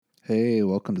Hey,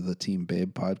 welcome to the Team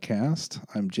Babe podcast.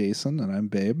 I'm Jason, and I'm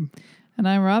Babe. And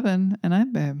I'm Robin, and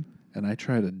I'm Babe. And I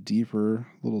tried a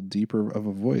little deeper of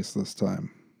a voice this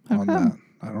time How on come?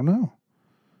 that. I don't know.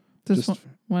 Just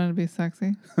wanted to be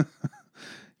sexy?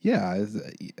 Yeah,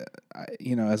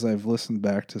 as I've listened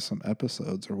back to some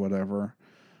episodes or whatever,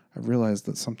 I've realized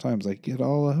that sometimes I get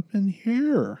all up in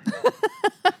here.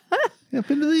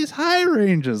 Up into these high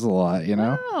ranges a lot,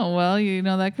 Oh, well,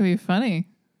 that could be funny.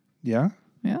 Yeah?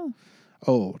 Yeah.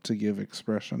 Oh, to give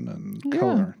expression and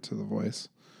color to the voice.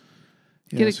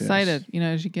 Get excited. Yes.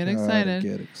 As you get excited,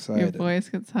 your voice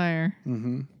gets higher.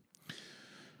 Mm-hmm.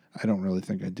 I don't really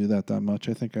think I do that much.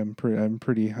 I think I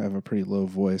have a pretty low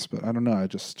voice, but I don't know. I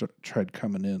just tried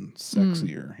coming in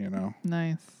sexier,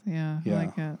 Nice. Yeah. I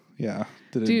like it. Yeah.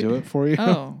 Did it do it for you?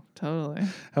 Oh, totally.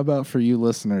 How about for you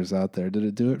listeners out there? Did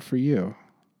it do it for you?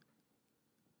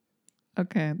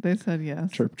 Okay. They said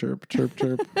yes. Chirp, chirp, chirp,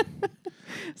 chirp.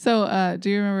 So, do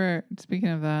you remember, speaking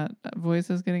of that,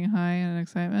 voices getting high and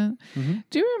excitement,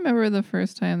 do you remember the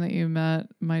first time that you met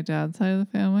my dad's side of the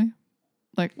family?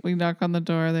 Like, we knock on the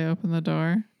door, they open the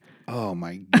door. Oh,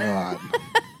 my God.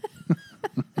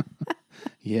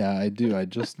 Yeah, I do. I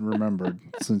just remembered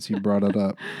since you brought it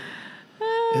up.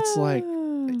 It's like,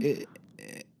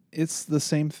 it's the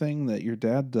same thing that your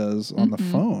dad does on the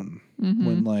phone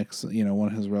when, one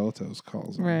of his relatives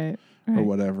calls him. Right. Or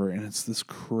whatever. And it's this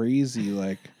crazy,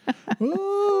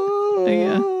 oh,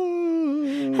 yeah.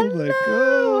 Hello,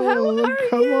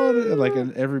 come you? on.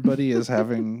 And everybody is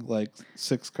having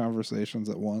 6 conversations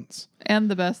at once. And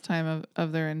the best time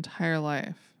of their entire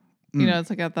life.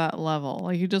 It's at that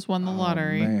level. You just won the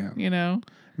lottery, man.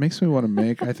 Makes me want to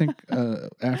make, I think,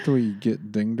 after we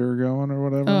get Dingder going or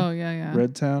whatever. Oh, yeah.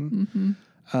 Red Town.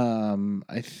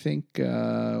 I think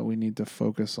we need to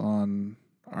focus on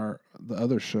the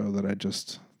other show that I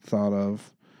just thought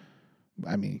of.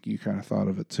 I mean, you kind of thought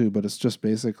of it too, but it's just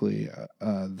basically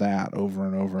that over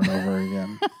and over and over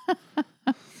again.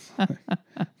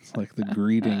 It's like the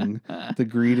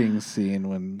greeting scene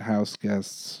when house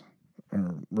guests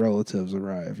or relatives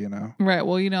arrive, Right.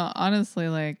 Well, honestly,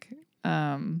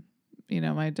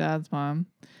 my dad's mom,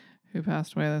 who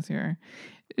passed away this year,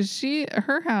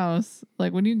 her house,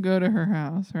 when you go to her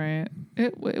house, right?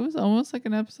 It was almost like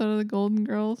an episode of the Golden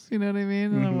Girls, you know what I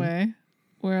mean? In a way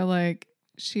where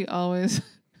she always,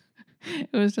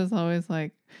 it was just always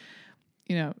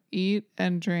eat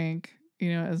and drink,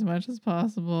 as much as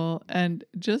possible and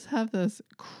just have this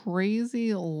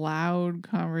crazy loud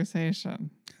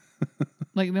conversation.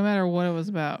 No matter what it was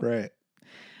about. Right.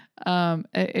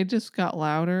 It just got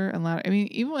louder and louder. I mean,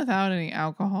 even without any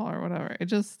alcohol or whatever,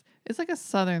 it's like a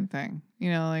Southern thing, she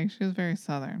was very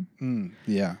Southern.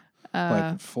 Yeah.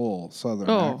 Full Southern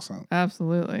accent.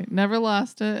 Absolutely. Never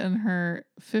lost it in her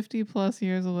 50 plus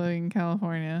years of living in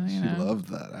California. She loved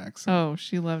that accent. Oh,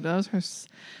 she loved it. That was her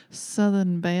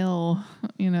Southern Belle,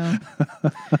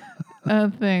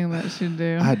 a thing that she'd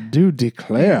do. I do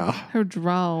declare. Her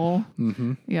drawl.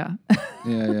 Mm-hmm. Yeah.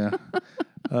 Yeah.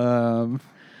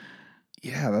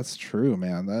 Yeah, that's true,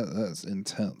 man. That's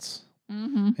intense.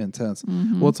 Intense.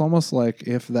 Well, it's almost like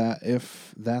if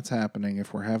that's happening,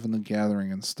 if we're having the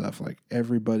gathering and stuff,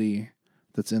 everybody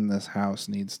that's in this house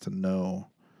needs to know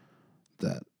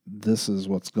that this is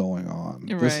what's going on.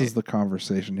 Right. This is the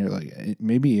conversation here.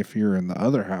 Maybe if you're in the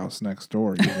other house next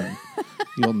door,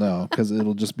 you'll know because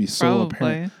it'll just be so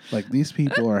apparent. These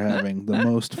people are having the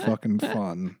most fucking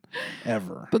fun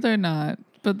ever. But they're not.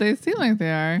 But they seem like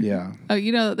they are. Yeah. Oh,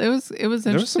 it was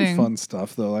interesting. There's some fun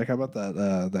stuff though. How about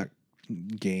that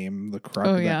game, the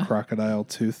crocodile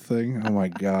tooth thing? Oh my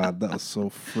God, that was so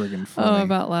friggin' funny. Oh,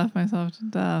 about laugh myself to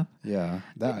death. Yeah,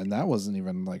 that wasn't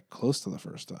even close to the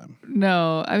first time.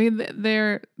 No, I mean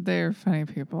they're funny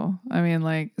people. I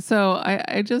mean, so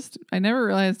I never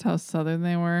realized how Southern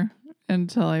they were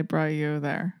until I brought you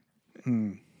there.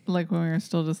 When we were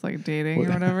still just dating or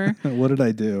whatever. What did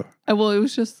I do? Well, it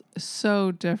was just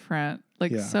so different,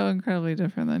 so incredibly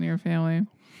different than your family.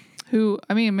 Who,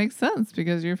 I mean, it makes sense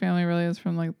because your family really is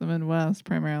from the Midwest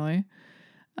primarily.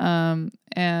 And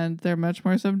they're much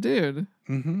more subdued.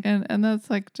 And that's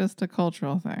just a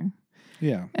cultural thing.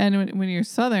 Yeah. And when you're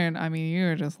Southern, I mean,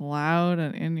 you're just loud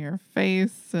and in your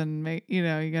face and you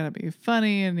gotta be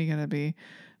funny and you gotta be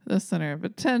the center of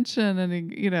attention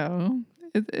and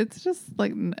it's just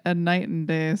a night and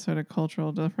day sort of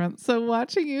cultural difference. So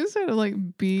watching you sort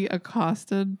of be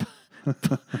accosted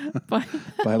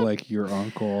by like your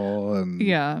uncle and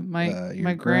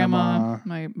my grandma,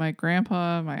 my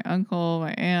grandpa, my uncle,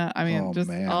 my aunt. I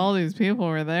mean, all these people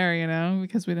were there,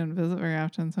 because we didn't visit very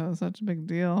often, so it was such a big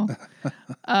deal.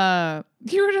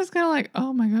 You were just kind of like,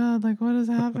 oh my God, like what is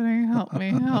happening? Help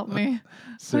me,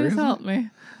 please help me.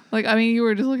 Like, I mean, you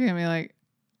were just looking at me like,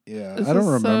 yeah, I don't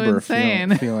remember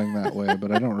feeling that way,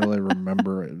 but I don't really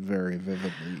remember it very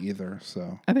vividly either.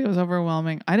 So I think it was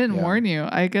overwhelming. I didn't warn you.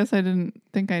 I guess I didn't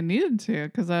think I needed to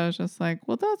because I was just like,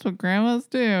 well, that's what grandmas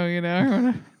do,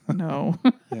 or no.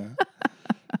 Yeah.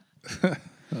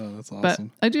 Oh, that's awesome. But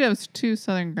I do have 2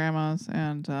 Southern grandmas,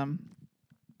 and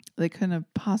they couldn't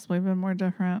have possibly been more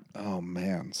different. Oh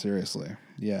man, seriously.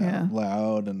 Yeah.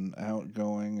 Loud and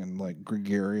outgoing and like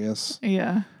gregarious.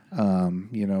 Yeah.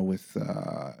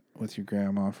 With your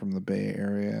grandma from the Bay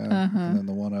Area, and then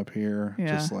the one up here,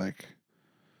 just like,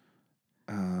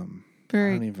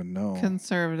 very I don't even know,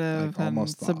 conservative, like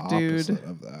almost and subdued, the opposite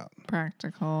of that.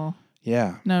 Practical.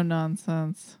 Yeah. No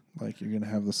nonsense. Like you're gonna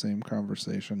have the same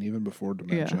conversation even before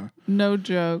dementia. Yeah. No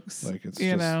jokes. Like it's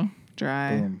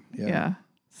dry. Boom. Yeah.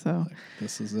 So like,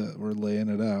 this is it. We're laying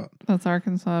it out. That's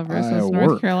Arkansas versus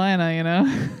North Carolina.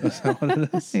 Is that what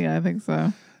it is? Yeah, I think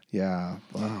so. Yeah.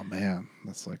 Oh man,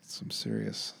 that's like some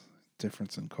serious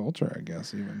difference in culture, I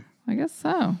guess. Even. I guess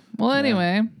so. Well,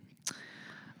 anyway,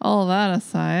 all that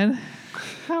aside,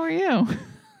 how are you?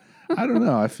 I don't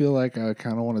know. I feel like I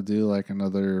kind of want to do like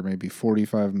another maybe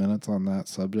 45 minutes on that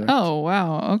subject. Oh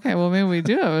wow. Okay. Well, maybe we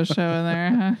do have a show in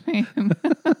there. I mean,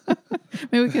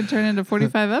 maybe we could turn into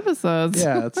 45 episodes.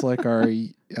 Yeah, it's like our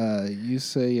you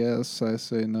say yes, I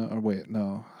say no. Or wait,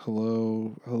 no.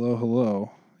 Hello, hello,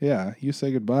 hello. Yeah, you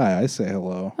say goodbye. I say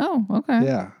hello. Oh, okay.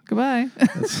 Yeah. Goodbye.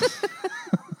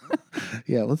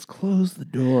 Yeah, let's close the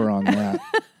door on that.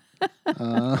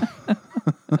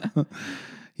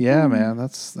 Yeah, man,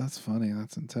 that's funny.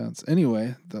 That's intense.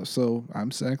 Anyway, so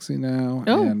I'm sexy now,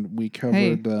 and we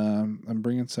covered. I'm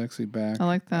bringing sexy back. I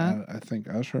like that. I think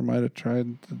Usher might have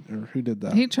tried, or who did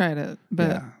that? He tried it,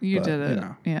 but you did it.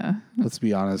 Yeah. Let's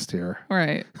be honest here.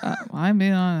 Right. I'm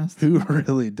being honest. Who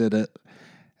really did it?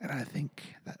 And I think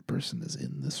that person is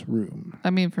in this room.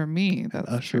 I mean, for me, that's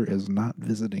Usher true. is not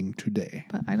visiting today.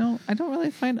 But I don't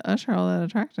really find Usher all that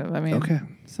attractive. I mean, okay,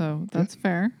 so that's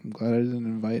fair. I'm glad I didn't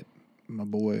invite my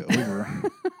boy over.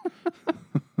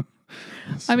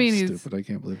 I mean, stupid. I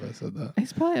can't believe I said that.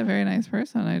 He's probably a very nice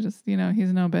person. I just,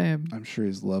 he's no babe. I'm sure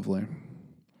he's lovely.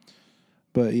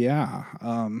 But yeah,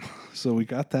 so we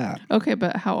got that. Okay,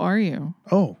 but how are you?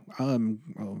 I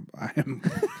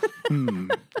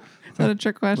am. Is that a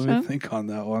trick question? Let me think on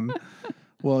that one.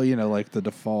 Well, like the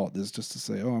default is just to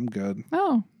say, "Oh, I'm good."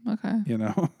 Oh, okay.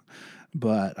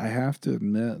 But I have to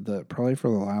admit that probably for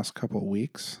the last couple of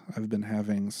weeks, I've been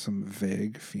having some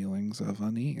vague feelings of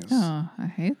unease. Oh, I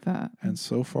hate that. And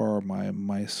so far,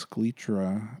 my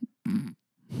sclera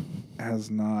has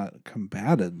not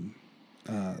combated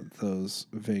those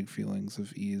vague feelings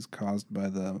of ease caused by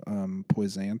the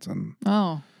Poisantin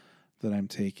that I'm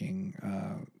taking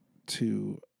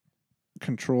to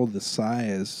control the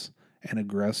size and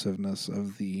aggressiveness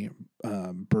of the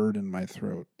bird in my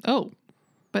throat. Oh,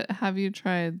 but have you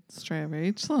tried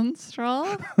Stravagelin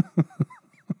straw?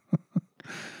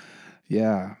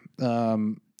 Yeah.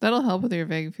 That'll help with your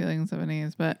vague feelings of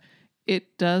unease, but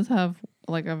it does have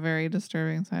like a very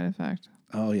disturbing side effect.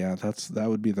 Oh yeah, that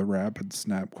would be the rapid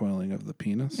snap coiling of the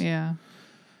penis. Yeah.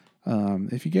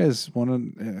 If you guys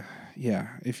want to,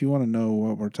 if you want to know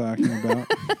what we're talking about,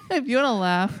 if you want to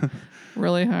laugh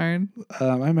really hard,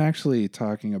 I'm actually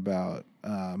talking about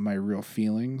my real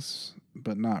feelings,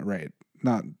 but not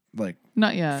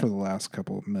yet for the last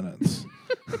couple of minutes.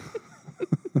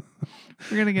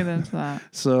 We're gonna get into that.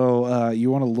 So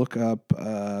you want to look up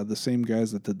the same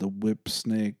guys that did the Whip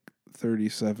Snake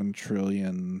 37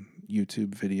 trillion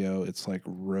YouTube video. It's like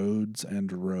Rhodes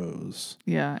and Rose.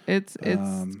 Yeah, it's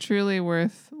truly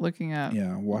worth looking up.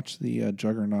 Yeah, watch the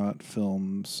Juggernaut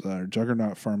films,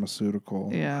 Juggernaut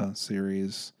Pharmaceutical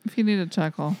series. If you need a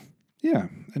chuckle. Yeah,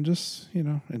 and just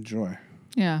enjoy.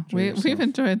 Yeah, we've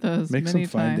enjoyed those many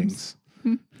times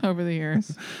over the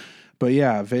years. But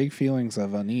yeah, vague feelings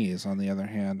of unease, on the other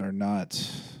hand, are not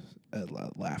a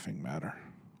laughing matter.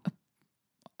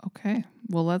 Okay,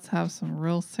 well, let's have some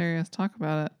real serious talk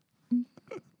about it.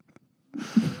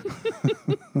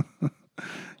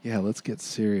 Yeah, let's get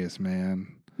serious,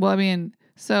 man. Well, I mean,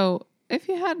 so if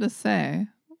you had to say,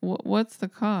 what's the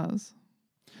cause?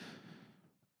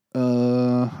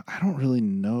 I don't really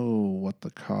know what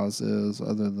the cause is,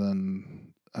 other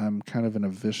than I'm kind of in a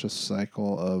vicious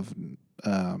cycle of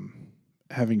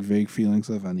having vague feelings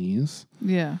of unease.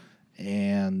 Yeah.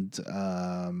 And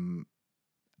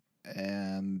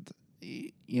and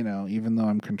you know, even though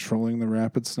I'm controlling the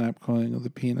rapid snap coiling of the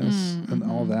penis and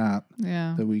all that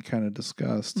that we kind of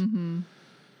discussed,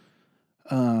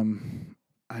 I'm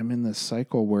in this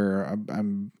cycle where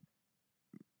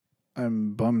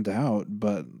I'm bummed out,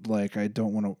 but like I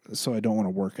don't want to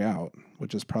work out,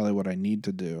 which is probably what I need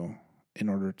to do in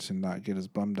order to not get as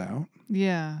bummed out.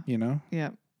 Yeah. You know?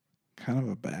 Yep. Kind of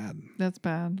a bad. That's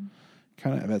bad.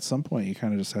 Kind of at some point you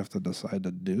kind of just have to decide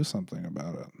to do something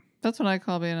about it. That's what I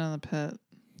call being in the pit.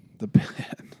 The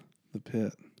pit. The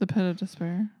pit. The pit of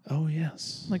despair. Oh,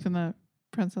 yes. Like in the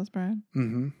Princess Bride.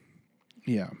 Mm-hmm.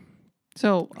 Yeah.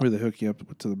 So where they hook you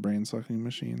up to the brain sucking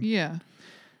machine. Yeah.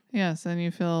 Yes, and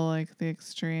you feel like the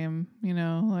extreme, you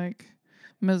know, like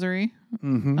misery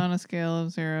on a scale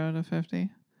of 0 to 50.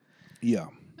 Yeah.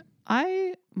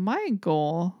 My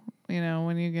goal, you know,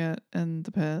 when you get in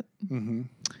the pit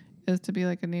is to be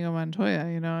like Inigo Montoya,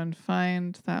 you know, and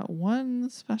find that one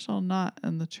special knot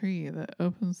in the tree that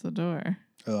opens the door.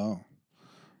 Oh.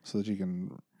 So that you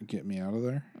can get me out of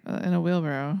there? In a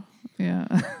wheelbarrow. Yeah.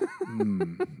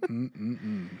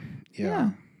 Yeah.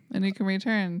 And you can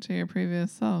return to your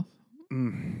previous self.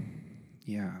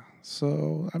 Yeah.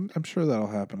 So I'm sure that'll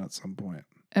happen at some point.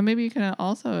 And maybe you can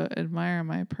also admire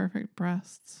my perfect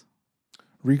breasts.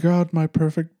 Regard my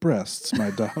perfect breasts,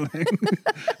 my darling.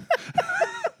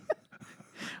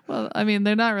 Well, I mean,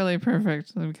 they're not really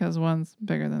perfect because one's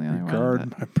bigger than the other one.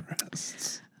 Regard my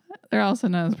breasts. They're also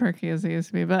not as perky as they used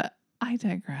to be, but I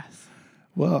digress.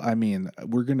 Well, I mean,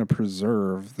 we're going to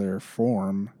preserve their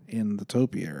form in the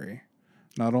topiary.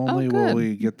 Not only will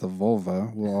we get the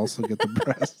vulva, we'll also get the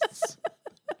breasts.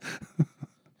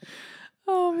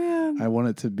 Oh, man. I want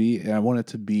it to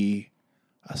be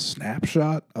a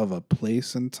snapshot of a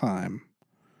place and time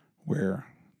where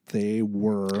they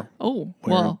were. Oh,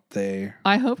 well,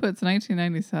 I hope it's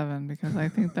 1997 because I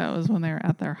think that was when they were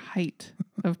at their height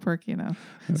of perkiness.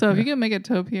 Okay. So if you can make a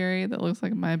topiary that looks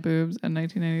like my boobs in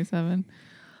 1997,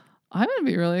 I'm going to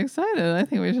be really excited. I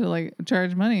think we should like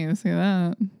charge money to see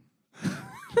that.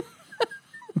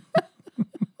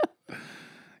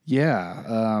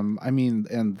 Yeah. I mean,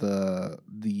 and the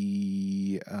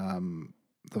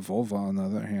vulva on the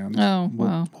other hand. Oh,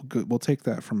 wow. We'll take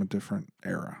that from a different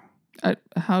era.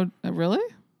 How really?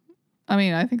 I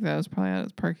mean, I think that was probably at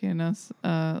its perkiness,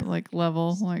 like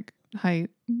level, like height,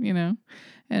 you know,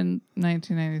 in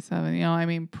 1997. You know, I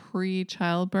mean,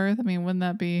 pre-childbirth. I mean, wouldn't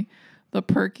that be the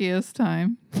perkiest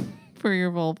time for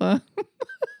your vulva?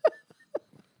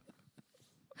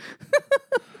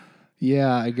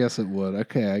 Yeah, I guess it would.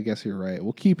 Okay, I guess you're right.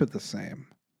 We'll keep it the same.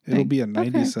 It'll be a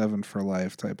 97 for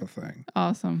life type of thing.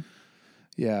 Awesome.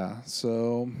 Yeah.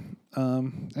 So,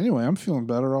 anyway, I'm feeling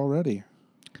better already.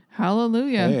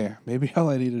 Hallelujah. Hey, maybe all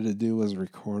I needed to do was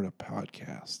record a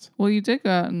podcast. Well, you did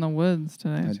go out in the woods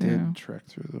today, I did trek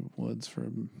through the woods for a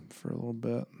little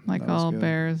bit. Like all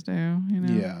bears do, you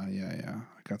know? Yeah.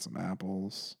 I got some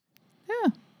apples. Yeah.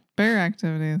 Bear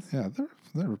activities. Yeah,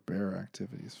 there were bear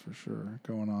activities for sure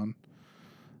going on.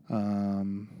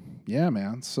 Yeah,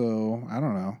 man. So I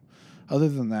don't know. Other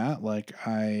than that, like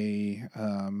I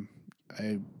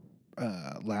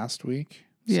last week.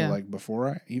 So like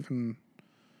before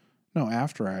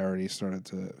after I already started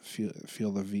to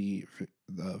feel the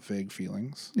vague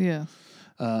feelings. Yeah.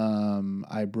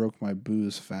 I broke my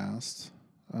booze fast.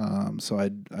 So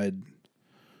I'd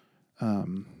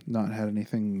not had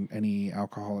any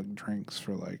alcoholic drinks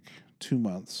for like 2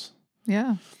 months.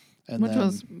 Yeah. Which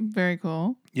was very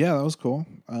cool. Yeah, that was cool.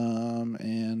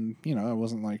 And you know, I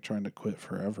wasn't like trying to quit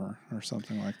forever or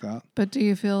something like that. But do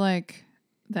you feel like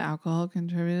the alcohol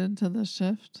contributed to the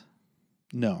shift?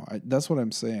 No, that's what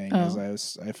I'm saying.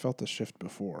 Is I felt the shift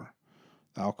before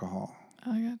alcohol.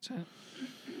 I gotcha.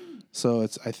 So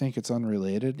I think it's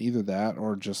unrelated, either that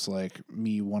or just like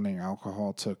me wanting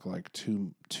alcohol took like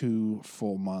two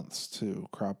full months to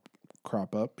crop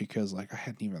up because like I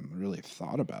hadn't even really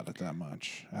thought about it that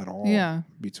much at all. Yeah.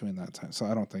 Between that time, so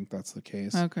I don't think that's the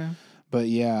case. Okay. But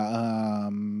yeah,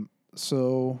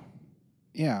 so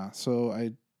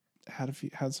I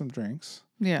had some drinks.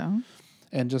 Yeah.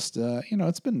 And just you know,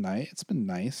 it's been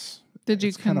nice. Did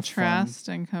you contrast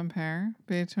and compare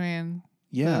between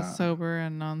the sober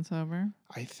and non-sober?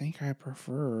 I think I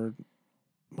preferred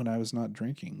when I was not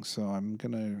drinking. So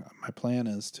my plan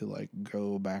is to like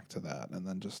go back to that and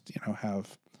then just, you know,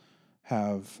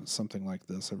 have something like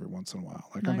this every once in a while.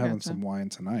 Like I'm having some wine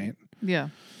tonight. Yeah.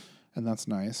 And that's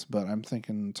nice. But I'm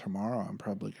thinking tomorrow I'm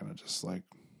probably going to just like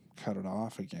cut it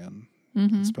off again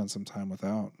and spend some time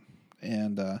without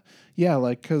And yeah,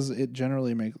 like because it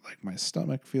generally makes like my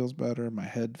stomach feels better, my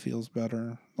head feels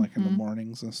better, like in the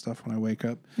mornings and stuff when I wake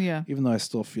up. Yeah. Even though I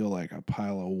still feel like a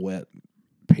pile of wet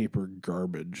paper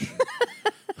garbage,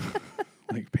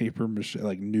 like paper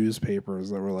like newspapers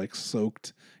that were like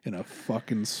soaked in a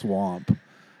fucking swamp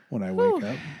when I wake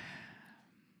up.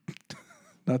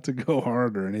 Not to go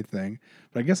hard or anything,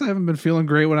 but I guess I haven't been feeling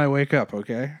great when I wake up.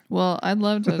 Okay. Well, I'd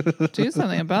love to do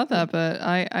something about that, but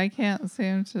I can't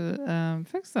seem to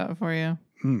fix that for you.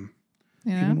 You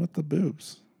know? Even with the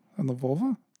boobs and the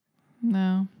vulva?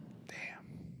 No. Damn.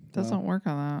 Doesn't work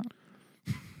on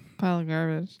that. Pile of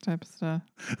garbage type of stuff.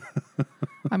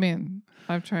 I mean,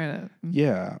 I've tried it.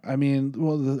 Yeah. I mean,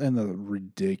 well, and the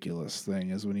ridiculous thing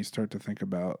is when you start to think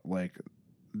about like,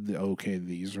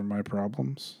 these are my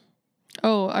problems.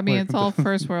 Oh, I mean, Like, it's all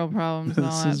first world problems and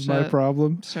all that This is my shit.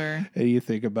 problem. Sure. And you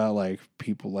think about like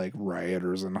people like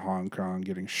rioters in Hong Kong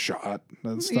getting shot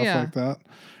and stuff Yeah. like that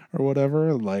or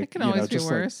whatever. Like, It can always be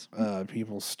just worse. like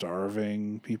people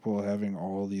starving, people having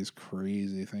all these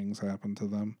crazy things happen to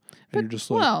them. And But, you're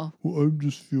just like, well, I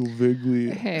just feel vaguely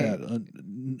Hey. at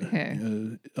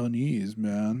unease,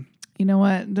 man. You know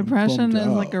what? Depression is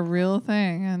like out. a real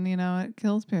thing, and you know it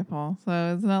kills people.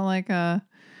 So it's not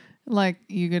like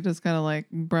you could just gotta like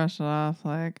brush it off.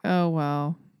 Like, oh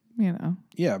well, you know.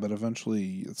 Yeah, but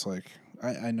eventually it's like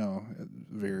I know it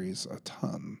varies a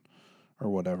ton or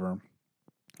whatever,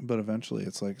 but eventually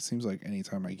it's like it seems like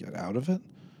anytime I get out of it,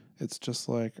 it's just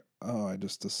like, oh, I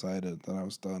just decided that I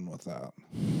was done with that.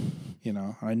 You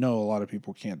know, I know a lot of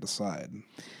people can't decide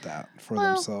that for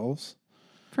themselves.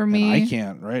 For me, and I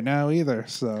can't right now either,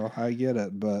 so I get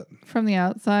it. But from the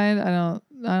outside, I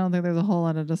don't think there's a whole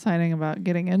lot of deciding about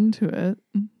getting into it.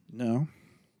 no,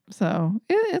 So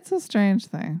it's a strange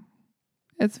thing.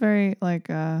 It's very like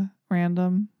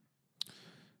random.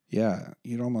 yeah,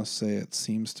 you'd almost say it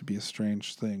seems to be a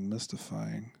strange thing,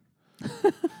 mystifying,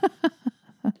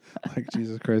 like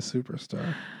Jesus Christ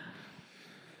Superstar.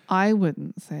 I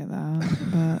wouldn't say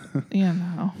that, but you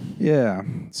know. Yeah.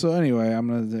 So anyway, I'm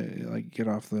gonna like get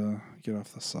off the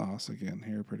sauce again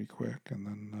here pretty quick, and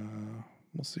then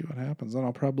we'll see what happens. Then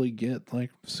I'll probably get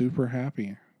like super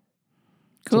happy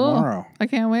Cool. tomorrow. I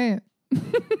can't wait.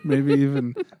 Maybe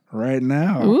even right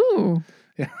now. Ooh.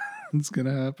 Yeah, it's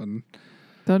gonna happen.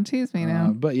 Don't tease me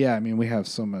now. But yeah, I mean, we have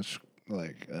so much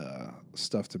like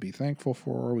stuff to be thankful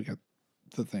for. We got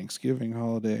the Thanksgiving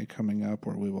holiday coming up,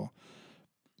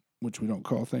 which we don't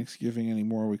call Thanksgiving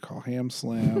anymore. We call Ham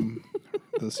Slam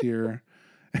this year.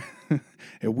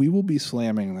 And we will be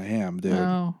slamming the ham, dude.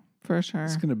 Oh, for sure.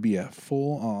 It's going to be a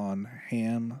full-on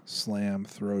ham slam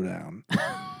throwdown.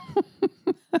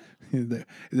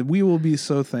 We will be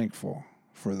so thankful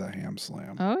for the ham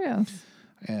slam. Oh, yes.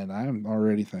 And I'm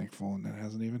already thankful, and it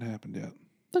hasn't even happened yet.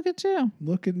 Look at you.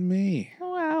 Look at me.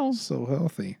 Oh, wow. So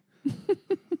healthy.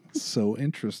 So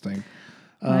interesting.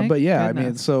 My but yeah, goodness. I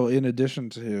mean, so in addition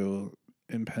to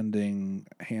impending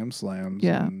ham slams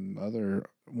and other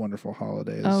wonderful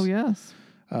holidays. Oh, yes.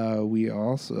 We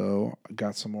also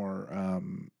got some more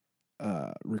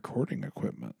recording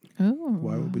equipment. Oh.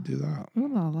 Why would we do that? Ooh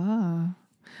la la.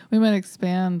 We might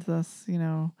expand this,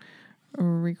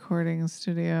 recording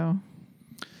studio.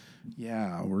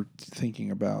 Yeah, we're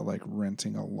thinking about like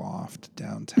renting a loft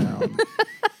downtown.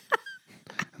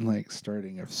 And like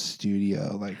starting a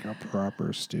studio, like a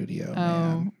proper studio,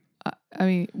 man. I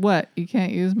mean, what? You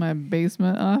can't use my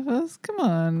basement office? Come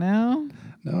on now.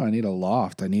 No, I need a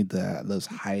loft. I need those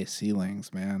high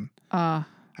ceilings, man. I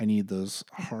need those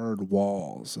hard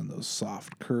walls and those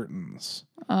soft curtains.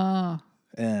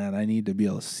 And I need to be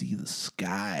able to see the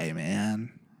sky,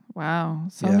 man. Wow.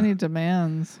 So many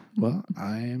demands. Well,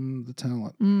 I'm the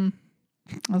talent.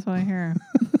 That's what I hear.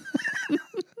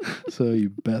 So you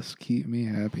best keep me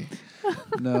happy.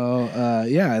 No,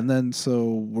 yeah, and then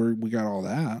so we got all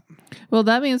that. Well,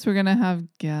 that means we're gonna have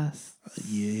guests.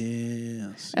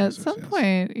 Yes. At some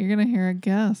point, you're gonna hear a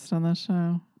guest on the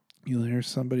show. You'll hear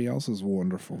somebody else's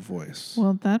wonderful voice.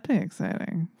 Well, that'd be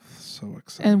exciting. So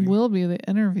exciting. And we'll be the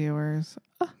interviewers.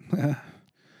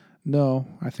 No,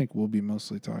 I think we'll be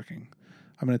mostly talking.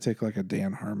 I'm going to take like a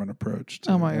Dan Harmon approach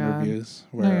to interviews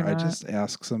where I just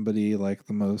ask somebody like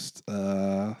the most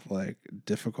like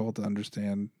difficult to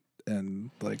understand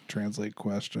and like translate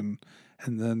question,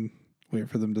 and then wait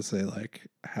for them to say like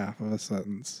half of a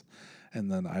sentence,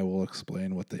 and then I will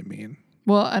explain what they mean.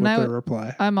 Well, and their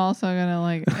reply. I'm also going to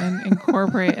like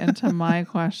incorporate into my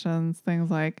questions things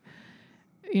like,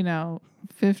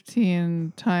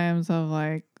 15 times of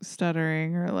like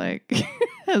stuttering or like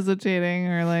hesitating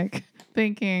or like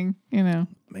thinking, Man,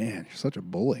 you're such a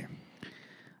bully.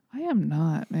 I am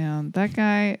not, man. That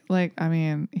guy, like, I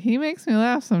mean, he makes me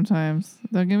laugh sometimes.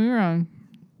 Don't get me wrong.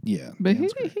 Yeah. But he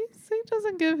Dan's great.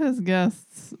 doesn't give his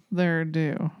guests their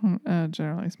due,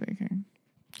 generally speaking.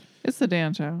 It's the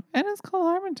Dan Show. And it's called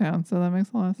Harmontown, so that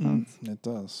makes a lot of sense. It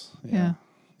does. Yeah.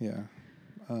 Yeah.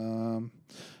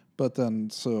 But then,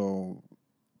 so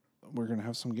we're going to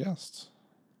have some guests.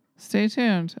 Stay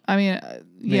tuned. I mean,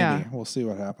 yeah. Maybe. We'll see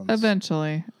what happens.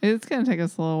 Eventually. It's going to take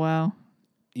us a little while.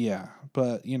 Yeah.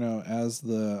 But, you know, as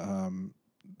the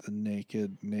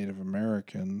naked Native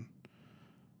American...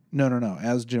 No.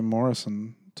 As Jim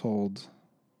Morrison told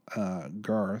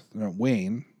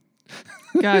Wayne...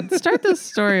 God, start this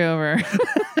story over.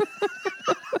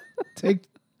 Take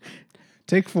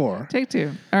 4. Take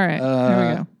 2. All right. Here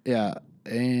we go. Yeah.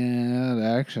 And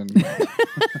action.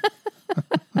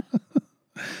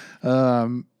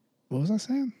 What was I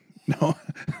saying? No.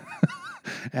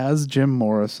 As Jim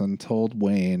Morrison told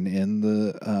Wayne in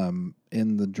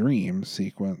the dream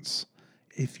sequence,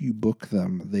 if you book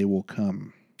them, they will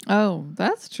come. Oh,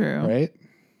 that's true. Right?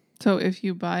 So if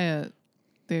you buy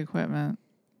the equipment,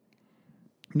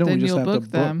 no, then we just you'll have book to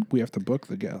them. book. We have to book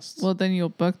the guests. Well, then you'll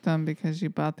book them because you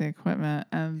bought the equipment,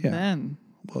 and then.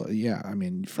 Well, yeah. I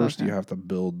mean, first you have to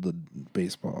build the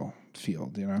baseball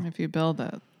field. You know, if you build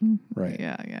it, right?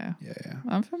 Yeah. Yeah.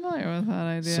 I'm familiar with that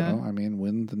idea. So, I mean,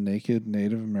 when the naked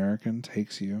Native American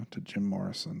takes you to Jim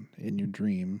Morrison in your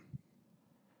dream,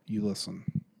 you listen,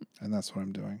 and that's what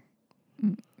I'm doing.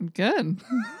 Good.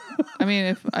 I mean,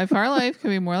 if our life could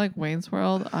be more like Wayne's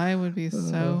World, I would be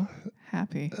so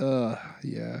happy.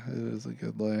 Yeah, it is a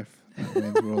good life.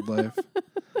 Wayne's World life.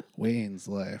 Wayne's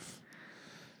life.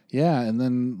 Yeah, and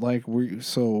then like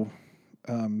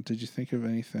did you think of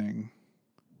anything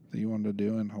that you wanted to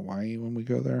do in Hawaii when we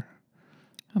go there?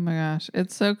 Oh my gosh,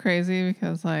 it's so crazy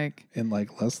because like in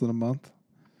like less than a month.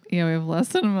 Yeah, we have less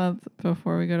than a month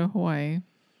before we go to Hawaii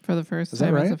for the first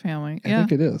time as a family. I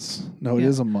think it is. No, it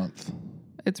is a month.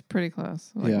 It's pretty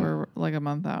close. Like we're like a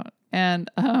month out.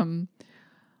 And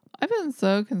I've been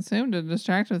so consumed and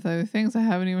distracted with other things I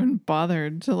haven't even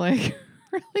bothered to like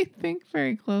really think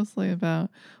very closely about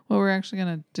what we're actually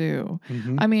gonna do.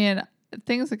 Mm-hmm. I mean,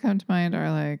 things that come to mind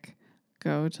are like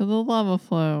go to the lava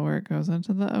flow where it goes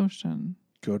into the ocean.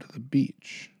 Go to the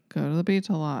beach. Go to the beach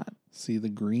a lot. See the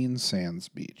green sands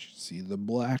beach. See the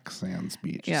black sands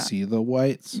beach. Yeah. See the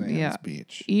white sands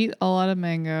beach. Eat a lot of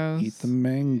mangoes. Eat the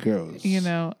mangoes. You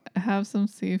know, have some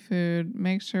seafood.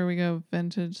 Make sure we go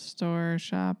vintage store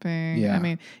shopping. Yeah. I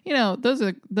mean, you know, those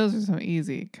are some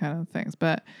easy kind of things.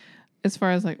 But as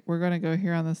far as like we're going to go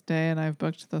here on this day and I've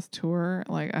booked this tour,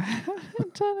 like I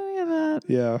haven't done any of that.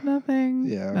 Yeah. Nothing.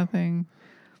 Yeah. Nothing.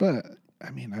 But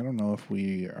I mean, I don't know if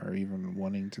we are even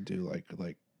wanting to do like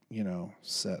you know,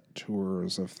 set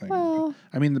tours of things. Well,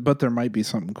 I mean, but there might be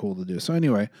something cool to do. So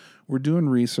anyway, we're doing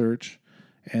research,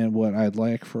 and what I'd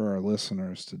like for our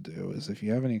listeners to do is if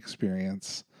you have any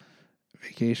experience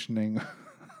vacationing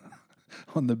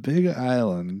on the big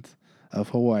island of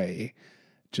Hawaii,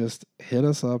 just hit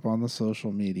us up on the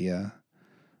social media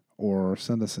or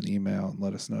send us an email and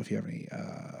let us know if you have any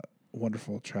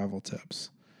wonderful travel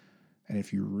tips. And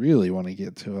if you really want to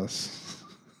get to us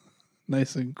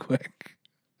nice and quick,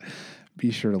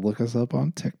 be sure to look us up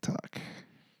on TikTok.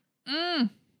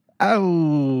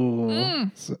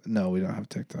 So, no, we don't have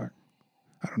TikTok.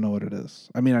 I don't know what it is.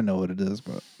 I mean, I know what it is,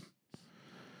 but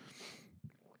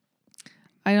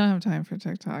I don't have time for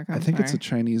TikTok. I think it's a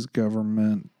Chinese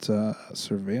government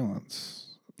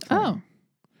surveillance thing. Oh.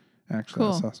 Actually,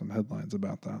 cool. I saw some headlines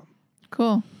about that.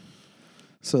 Cool.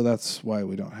 So that's why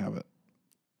we don't have it.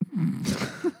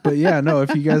 But yeah, no,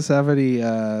 if you guys have any,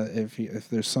 if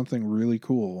there's something really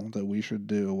cool that we should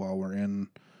do while we're in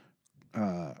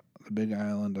the big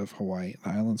island of Hawaii, the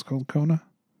island's called Kona?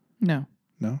 No,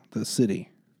 the city.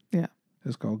 Yeah.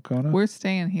 It's called Kona? We're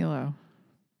staying in Hilo.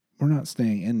 We're not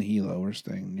staying in Hilo, we're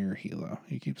staying near Hilo.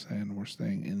 You keep saying we're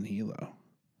staying in Hilo.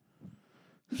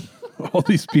 All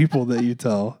these people that you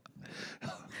tell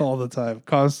all the time,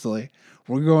 constantly.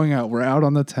 We're going out. We're out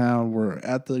on the town. We're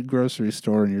at the grocery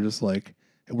store, and you're just like,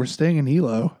 we're staying in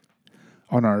Hilo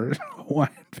on our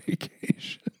Hawaiian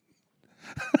vacation.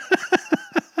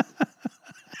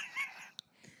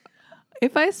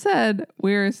 If I said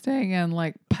we were staying in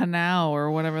like Panau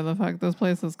or whatever the fuck this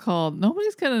place is called,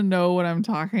 nobody's going to know what I'm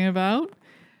talking about.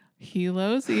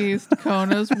 Hilo's east,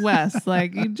 Kona's west.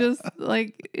 Like you just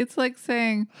like, it's like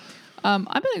saying, I'm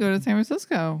going to go to San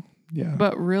Francisco. Yeah.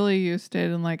 But really you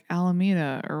stayed in like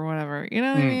Alameda or whatever. You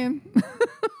know what I mean?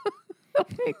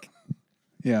 Like,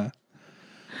 yeah.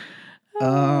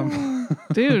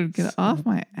 Dude, get off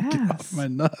my ass. Get off my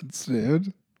nuts,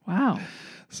 dude. Wow.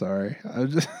 Sorry,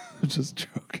 I'm just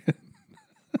joking.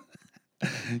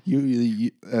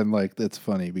 you and like it's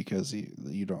funny because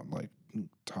you don't like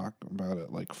talk about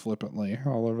it like flippantly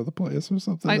all over the place or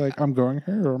something. Like I'm going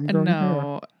here, or I'm going here.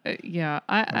 No, yeah,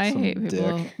 I hate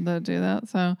people that do that.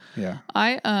 So yeah,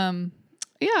 I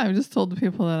just told the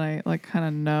people that I like kind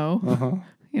of know.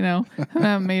 You know, I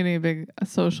haven't made any big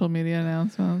social media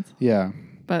announcements. Yeah,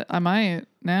 but I might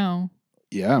now.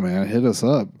 Yeah, man, hit us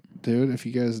up, dude. If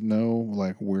you guys know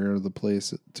like where the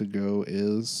place to go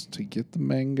is to get the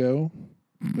mango,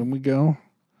 when we go,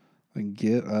 then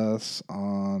get us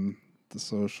on the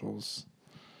socials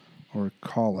or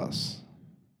call us.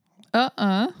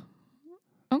 Don't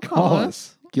call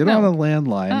us. Get on a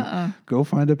landline. Go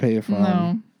find a payphone.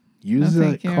 No. Use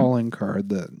that calling card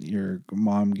that your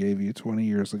mom gave you 20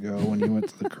 years ago when you went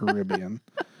to the Caribbean.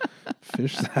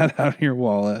 Fish that out of your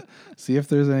wallet. See if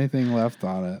there's anything left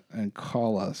on it and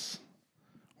call us.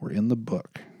 We're in the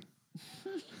book.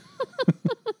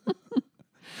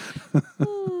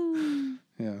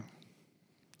 Yeah.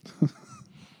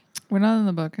 We're not in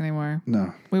the book anymore.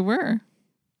 No. We were.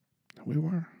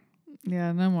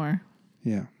 Yeah, no more.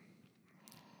 Yeah.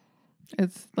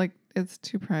 It's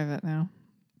too private now.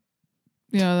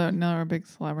 You know, now we're big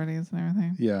celebrities and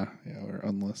everything. Yeah, we're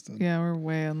unlisted. Yeah, we're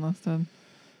way unlisted.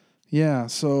 Yeah,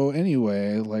 so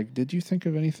anyway, like, did you think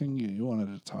of anything you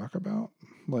wanted to talk about,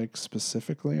 like,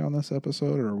 specifically on this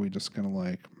episode, or are we just going to,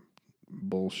 like,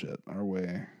 bullshit our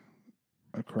way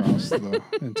across the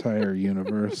entire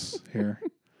universe here?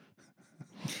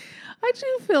 I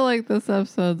do feel like this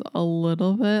episode's a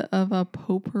little bit of a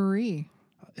potpourri.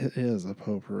 It is a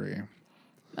potpourri.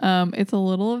 It's a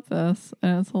little of this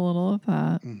and it's a little of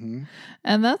that. Mm-hmm.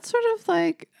 And that's sort of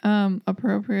like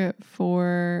appropriate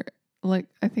for like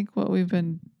I think what we've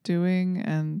been doing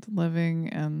and living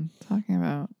and talking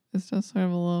about is just sort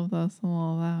of a little of this and a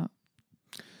little of that.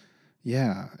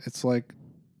 Yeah, it's like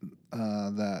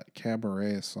that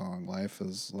cabaret song, "Life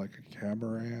is like a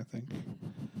cabaret," I think.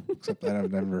 Except that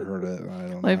I've never heard it. And I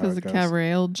don't Life know how is it a goes.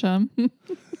 cabaret, old chum.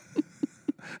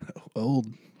 Oh,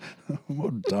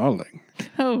 darling.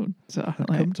 Oh, darling.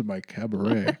 Come to my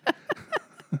cabaret.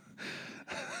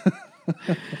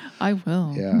 I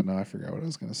will. Yeah, no, I forgot what I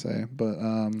was going to say. But,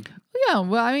 yeah,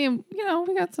 well, I mean, you know,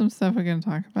 we got some stuff we're going to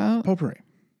talk about.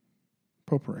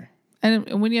 Potpourri.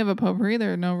 And when you have a potpourri,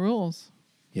 there are no rules.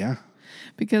 Yeah.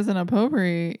 Because in a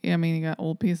potpourri, I mean, you got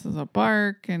old pieces of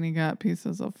bark and you got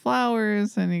pieces of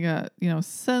flowers and you got, you know,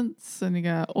 scents and you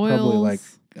got oils. Probably like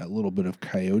a little bit of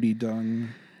coyote dung.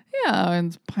 Yeah,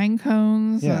 and pine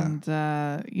cones and,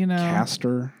 you know.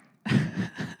 Castor.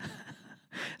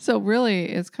 So really,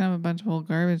 it's kind of a bunch of old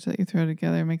garbage that you throw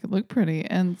together and make it look pretty.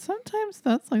 And sometimes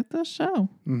that's like this show.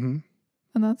 Mm-hmm.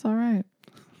 And that's all right.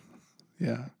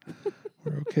 Yeah.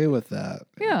 We're okay with that.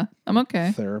 Yeah, I'm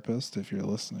okay. Therapist, if you're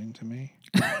listening to me.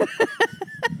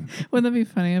 Wouldn't that be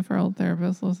funny if our old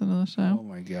therapist listened to the show? Oh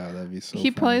my God, that'd be so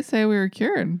He'd funny. probably say we were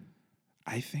cured.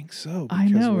 I think so. I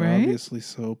know, we're right? obviously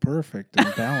so perfect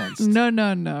and balanced. No.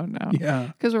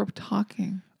 Yeah. Because we're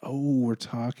talking. Oh, we're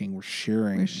talking. We're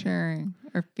sharing. We're sharing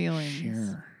our feelings.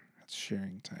 Share. It's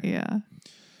sharing time.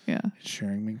 Yeah.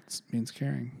 Sharing means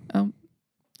caring.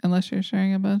 Unless you're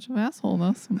sharing a bunch of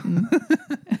assholeness.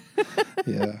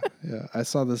 Yeah. I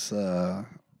saw this.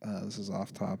 This is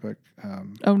off topic.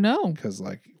 Oh no! Because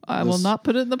like I will not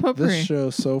put it in the potpourri. This show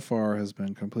so far has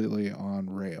been completely on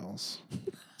rails.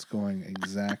 It's going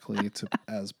exactly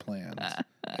as planned.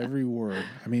 Every word.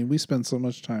 I mean, we spend so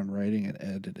much time writing and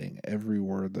editing every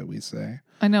word that we say.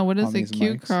 I know. What is the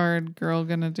cue card girl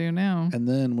gonna do now? And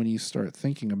then when you start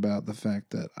thinking about the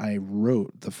fact that I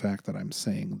wrote the fact that I'm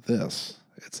saying this,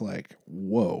 it's like,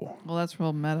 whoa. Well, that's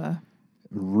real meta.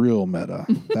 Real meta.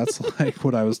 That's like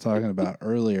what I was talking about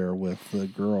earlier with the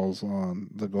girls on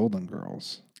the Golden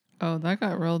Girls. Oh, that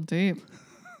got real deep.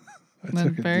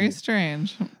 And very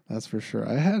strange. That's for sure.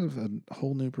 I had a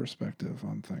whole new perspective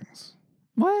on things.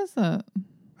 Why is that?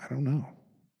 I don't know.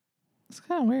 It's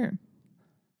kind of weird.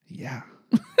 Yeah.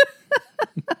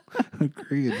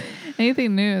 Agreed.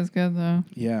 Anything new is good, though.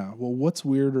 Yeah. Well, what's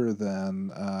weirder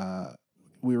than...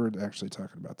 we were actually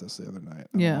talking about this the other night.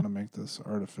 I don't want to make this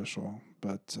artificial,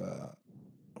 but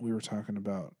we were talking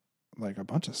about like a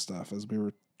bunch of stuff as we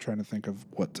were trying to think of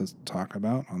what to talk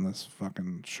about on this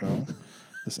fucking show,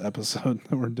 this episode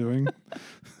that we're doing.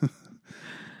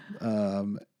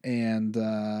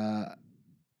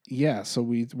 So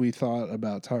we thought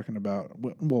about talking about,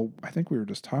 well, I think we were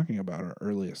just talking about our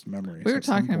earliest memories. We were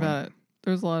talking about it.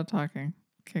 There was a lot of talking.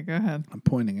 Okay, go ahead. I'm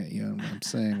pointing at you and I'm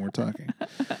saying we're talking.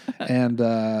 And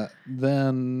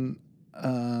then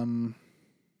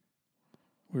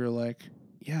we were like,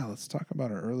 Yeah, let's talk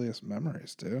about our earliest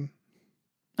memories, dude.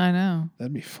 I know.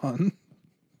 That'd be fun.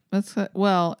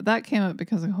 That came up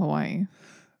because of Hawaii.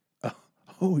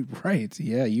 Oh, right.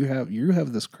 Yeah, you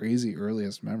have this crazy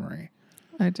earliest memory.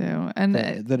 I do. And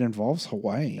that involves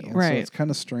Hawaii. And right. So it's kind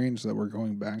of strange that we're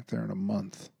going back there in a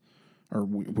month. Or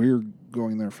we're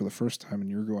going there for the first time and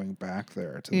you're going back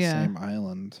there to the same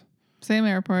island. Same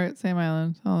airport, same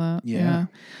island, all that. Yeah.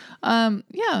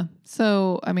 Yeah.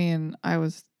 So, I mean, I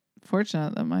was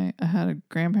fortunate that I had a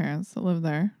grandparents that lived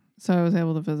there. So I was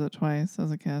able to visit twice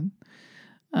as a kid.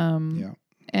 Yeah.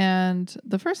 And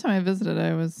the first time I visited,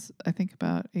 I was, I think,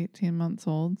 about 18 months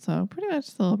old. So pretty much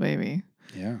still a baby.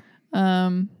 Yeah.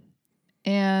 And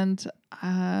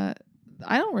I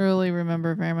don't really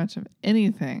remember very much of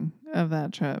anything of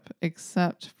that trip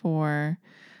except for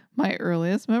my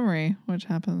earliest memory, which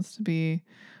happens to be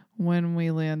when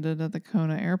we landed at the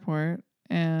Kona airport.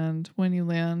 And when you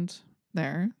land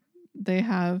there, they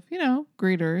have,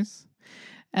 greeters.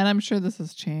 And I'm sure this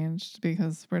has changed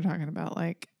because we're talking about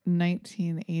like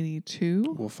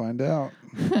 1982. We'll find out.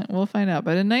 We'll find out.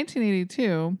 But in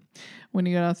 1982, when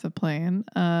you got off the plane,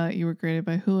 you were greeted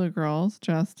by hula girls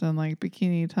dressed in like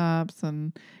bikini tops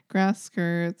and grass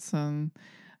skirts and,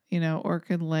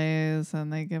 orchid leis.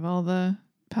 And they give all the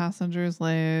passengers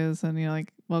leis and,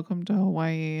 like, welcome to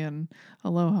Hawaii and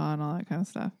aloha and all that kind of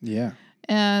stuff. Yeah.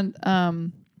 And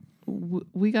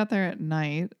we got there at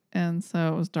night. And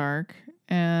so it was dark.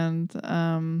 And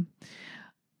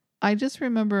I just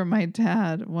remember my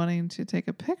dad wanting to take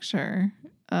a picture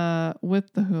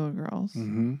with the hula girls.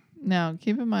 Mm-hmm. Now,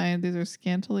 keep in mind, these are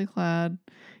scantily clad,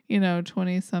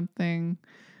 20-something,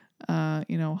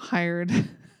 hired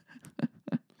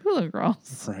hula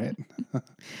girls. Right.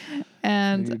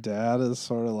 And your dad is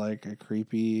sort of like a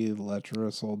creepy,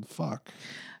 lecherous old fuck.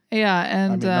 Yeah.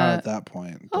 And I mean, not at that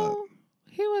point. But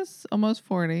he was almost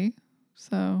 40.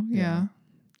 So, yeah.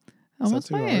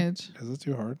 Almost my age. Is it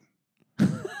too hard? Did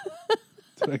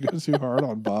I go too hard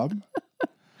on Bob?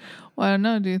 Well, I don't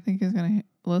know. Do you think he's going to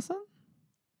listen?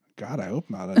 God, I hope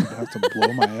not. I'd have to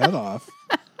blow my head off.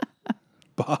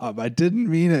 Bob, I didn't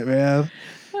mean it, man.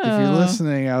 If you're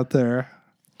listening out there.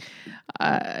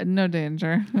 No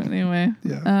danger. Anyway.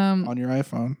 Yeah. On your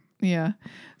iPhone. Yeah.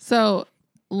 So,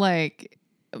 like,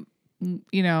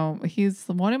 he's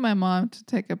wanting my mom to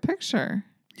take a picture.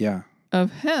 Yeah.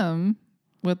 Of him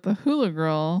with the hula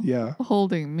girl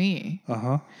holding me.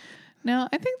 Uh-huh. Now,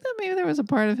 I think that maybe there was a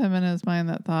part of him in his mind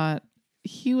that thought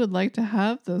he would like to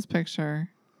have this picture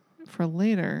for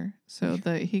later so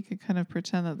that he could kind of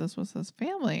pretend that this was his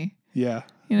family. Yeah.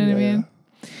 You know what I mean?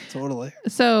 Yeah. Totally.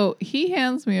 So he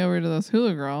hands me over to this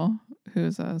hula girl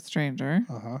who's a stranger.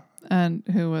 Uh-huh. And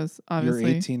who was obviously...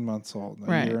 You're 18 months old.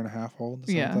 A year and a half old.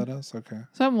 Is that what that is? Okay.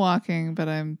 So I'm walking, but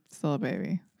I'm still a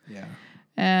baby. Yeah.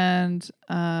 And,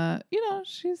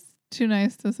 she's too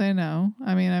nice to say no.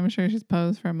 I mean, I'm sure she's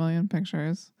posed for a million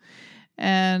pictures.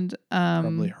 And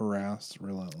probably harassed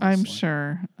relentlessly. I'm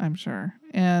sure.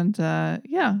 And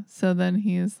so then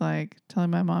he's like telling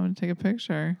my mom to take a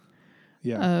picture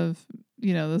of,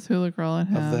 this hula girl and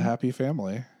him. Of the happy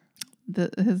family.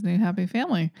 His new happy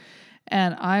family.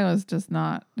 And I was just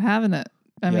not having it.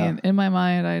 I mean, in my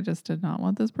mind, I just did not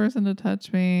want this person to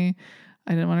touch me.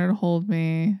 I didn't want her to hold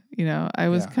me. I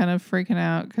was kind of freaking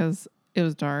out because it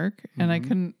was dark and I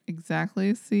couldn't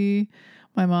exactly see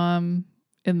my mom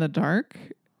in the dark.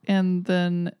 And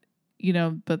then,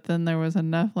 but then there was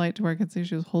enough light to where I could see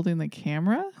she was holding the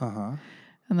camera. Uh-huh.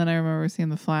 And then I remember seeing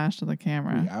the flash of the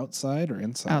camera. Outside or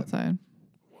inside? Outside.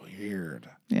 Weird.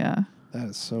 Yeah. That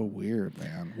is so weird,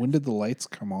 man. When did the lights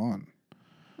come on?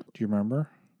 Do you remember?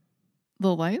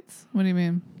 The lights? What do you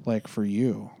mean? Like for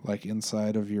you, like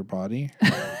inside of your body?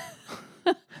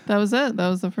 That was it. That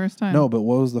was the first time. No, but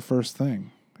what was the first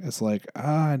thing? It's like,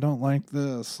 I don't like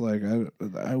this. Like,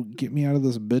 I get me out of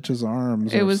this bitch's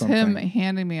arms. It was something. him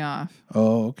handing me off.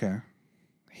 Oh, okay.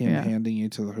 Him handing you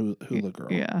to the hula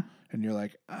girl. Yeah. And you're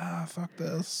like, fuck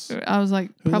this. I was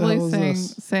like, probably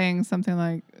saying something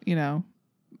like,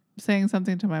 saying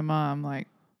something to my mom, like,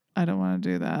 I don't want to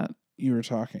do that. You were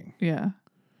talking. Yeah.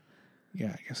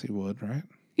 Yeah, I guess he would, right?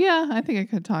 Yeah, I think I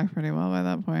could talk pretty well by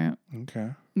that point.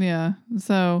 Okay. Yeah.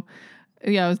 So,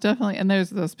 yeah, it was definitely, and there's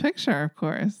this picture, of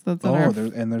course. That's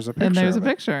in there's a picture. And there's a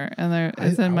picture, and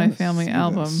it's in my family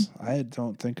album. I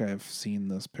don't think I've seen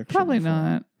this picture. Probably before.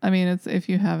 not. I mean, if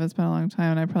you have, it's been a long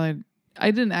time, and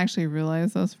I didn't actually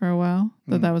realize this for a while,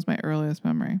 that was my earliest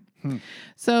memory.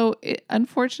 So,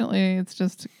 unfortunately, it's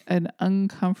just an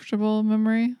uncomfortable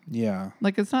memory. Yeah.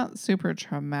 Like, it's not super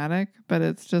traumatic, but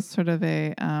it's just sort of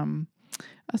a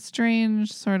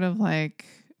strange sort of like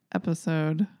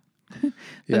episode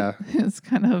Yeah. It's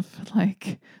kind of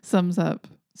like sums up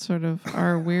sort of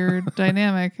our weird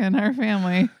dynamic in our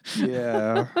family.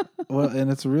 Yeah. Well,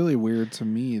 and it's really weird to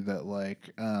me that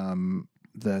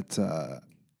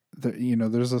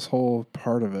there's this whole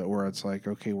part of it where it's like,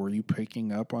 okay, were you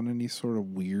picking up on any sort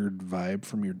of weird vibe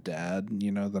from your dad,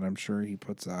 that I'm sure he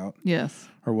puts out? Yes.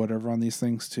 Or whatever on these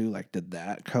things too? Like, did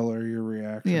that color your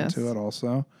reaction Yes. to it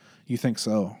also? You think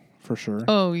so, for sure?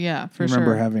 Oh, yeah, for sure.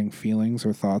 Remember having feelings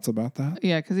or thoughts about that?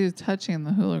 Yeah, because he was touching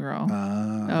the hula girl. Oh,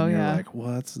 and you're like,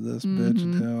 what's this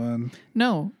bitch doing?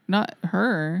 No, not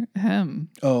her, him.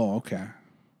 Oh, okay.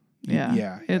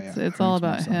 Yeah. It's all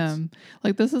about him.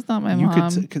 Like, this is not my mom.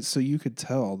 So you could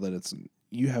tell that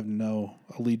you have no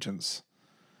allegiance.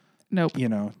 Nope.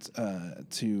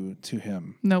 To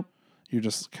him. Nope. You're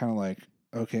just kind of like,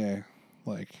 okay,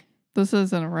 like, this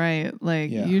isn't right.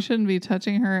 Like, you shouldn't be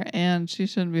touching her, and she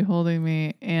shouldn't be holding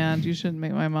me, and you shouldn't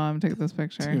make my mom take this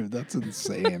picture. Dude, that's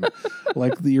insane.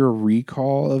 Like, your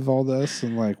recall of all this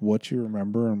and like what you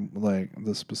remember and like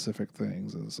the specific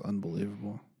things is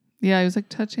unbelievable. Yeah, I was like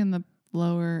touching the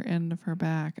lower end of her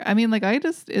back. I mean, like,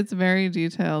 it's very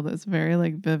detailed. It's very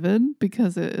like vivid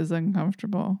because it is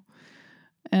uncomfortable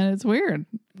and it's weird.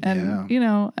 And,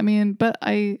 I mean, but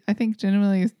I think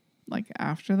genuinely, like,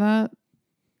 after that,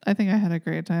 I think I had a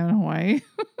great time in Hawaii.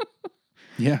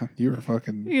 Yeah, you were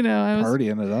fucking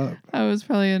partying it up. I was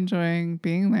probably enjoying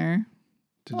being there.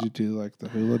 Did you do like the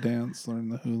hula dance, learn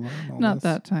the hula? And all Not this?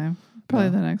 that time. Probably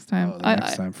the next time. Oh, the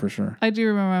next time for sure. I do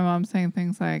remember my mom saying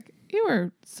things like, "You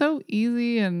were so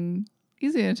easy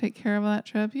to take care of on that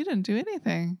trip. You didn't do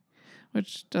anything,"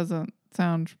 which doesn't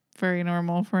sound very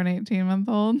normal for an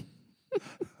 18-month-old.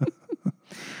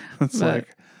 It's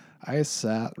like, I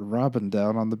sat Robin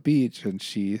down on the beach and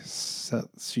she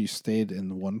stayed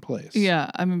in one place. Yeah,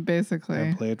 I mean, basically.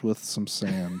 I played with some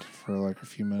sand for like a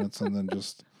few minutes and then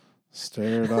just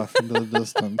stared off into the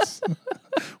distance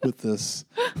with this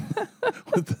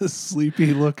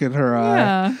sleepy look in her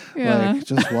eye. Yeah. Like,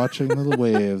 just watching the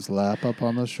waves lap up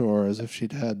on the shore as if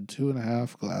she'd had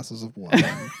 2.5 glasses of wine.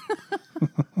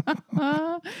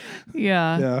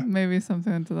 Yeah, maybe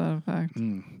something to that effect.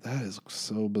 That is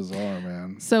so bizarre,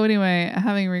 man. So anyway,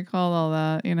 having recalled all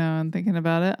that, and thinking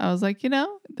about it, I was like,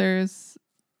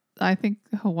 I think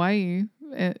Hawaii,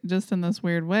 just in this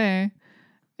weird way,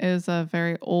 is a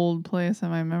very old place in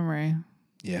my memory.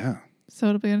 Yeah. So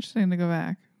it'll be interesting to go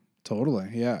back. Totally.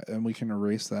 Yeah. And we can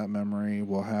erase that memory.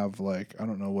 We'll have like, I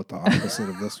don't know what the opposite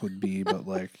of this would be, but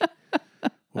like,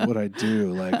 what would I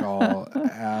do? Like, I'll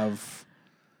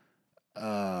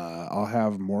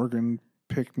have Morgan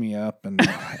pick me up and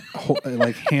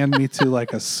like hand me to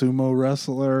like a sumo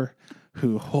wrestler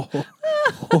who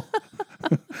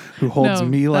holds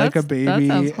me like a baby. That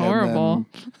sounds horrible. And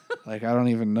then, like, I don't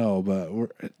even know, but we're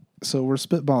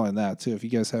spitballing that too. If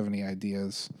you guys have any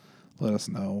ideas, let us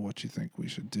know what you think we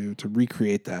should do to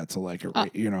recreate that to like I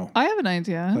have an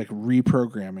idea. Like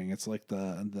reprogramming. It's like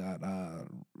that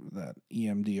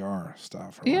EMDR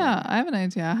stuff. Yeah, whatever. I have an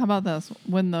idea. How about this?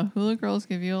 When the hula girls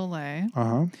give you a lei,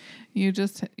 you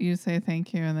say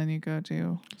thank you and then you go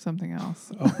do something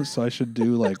else. Oh, so I should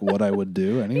do like what I would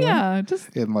do anyway? Yeah,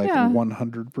 just in like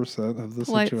 100% of the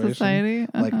polite situation. Society.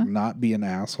 Like, not be an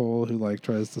asshole who like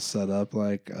tries to set up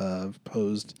like a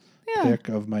posed pic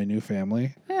of my new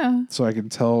family. Yeah. So I can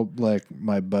tell like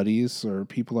my buddies or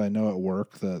people I know at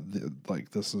work that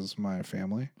like this is my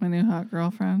family. My new hot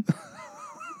girlfriend.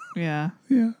 Yeah.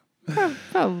 Yeah.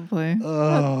 Probably.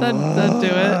 That'd do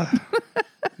it.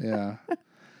 Yeah.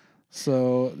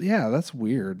 So yeah, that's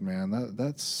weird, man.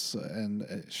 That's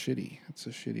shitty. It's a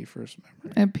shitty first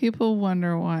memory. And people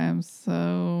wonder why I'm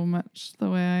so much the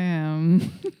way I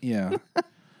am. Yeah.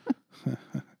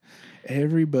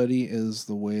 Everybody is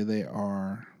the way they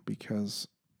are because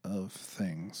of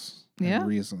things and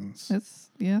reasons.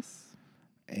 Yes.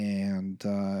 And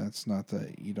it's not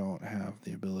that you don't have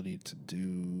the ability to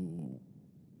do,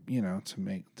 to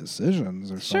make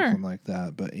decisions or something like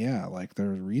that. But yeah, like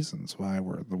there's reasons why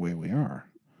we're the way we are.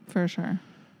 For sure.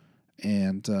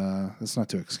 And it's not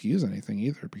to excuse anything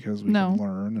either because we can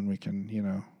learn and we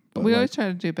can, But we always try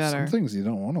to do better. Some things you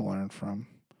don't want to learn from.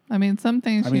 I mean, some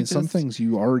things. Some things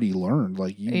you already learned.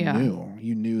 Like you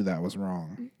knew that was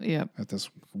wrong. Yep. At this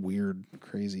weird,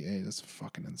 crazy age, it's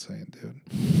fucking insane, dude.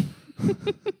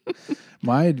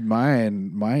 my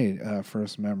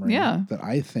first memory that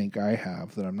I think I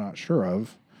have that I'm not sure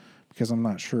of, because I'm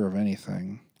not sure of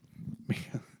anything,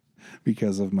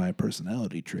 because of my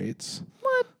personality traits.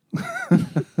 What?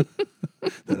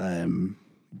 That I am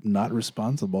not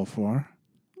responsible for.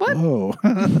 What? Whoa.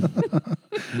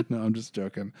 No, I'm just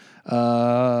joking.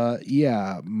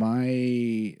 Yeah,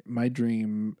 my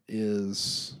dream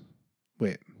is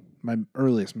my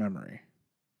earliest memory.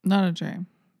 Not a dream.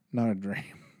 Not a dream.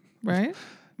 Right?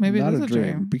 Maybe Not it is a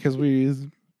dream. because we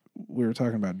were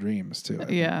talking about dreams too. I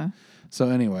think. Yeah. So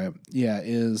anyway, yeah,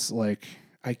 is like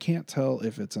I can't tell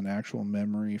if it's an actual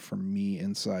memory from me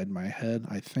inside my head.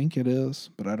 I think it is,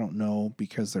 but I don't know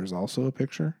because there's also a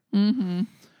picture. Mm-hmm.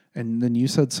 And then you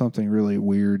said something really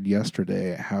weird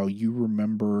yesterday, how you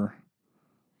remember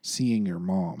seeing your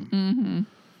mom. Mm-hmm.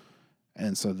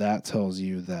 And so that tells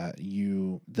you that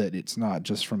it's not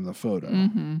just from the photo,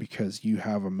 because you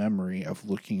have a memory of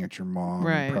looking at your mom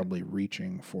and probably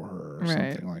reaching for her or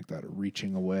something like that, or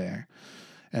reaching away.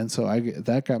 And so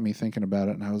that got me thinking about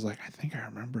it, and I was like, I think I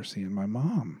remember seeing my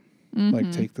mom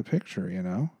like take the picture,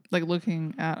 like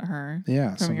looking at her.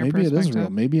 Yeah, so maybe it is real.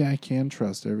 Maybe I can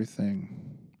trust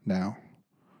everything now.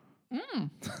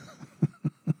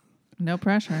 No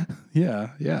pressure. Yeah.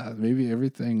 Maybe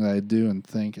everything that I do and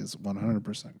think is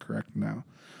 100% correct now.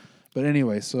 But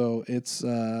anyway, so it's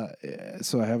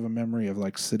so I have a memory of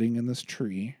like sitting in this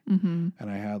tree, and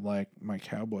I had like my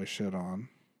cowboy shit on.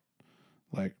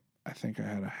 Like I think I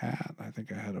had a hat. I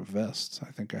think I had a vest. I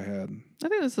think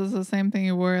this is the same thing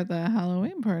you wore at the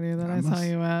Halloween party that I saw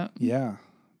you at. Yeah,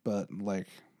 but like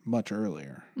much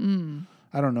earlier.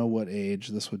 I don't know what age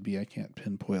this would be. I can't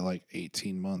pinpoint like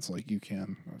 18 months like you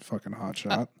can. A fucking hot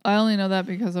shot. I only know that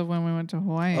because of when we went to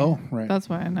Hawaii. Oh, right. That's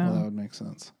why I know. Well, that would make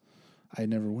sense. I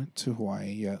never went to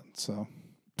Hawaii yet, so.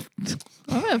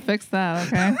 I'm going to fix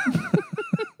that, okay?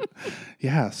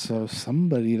 Yeah, so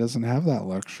somebody doesn't have that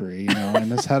luxury,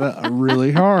 and has had it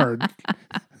really hard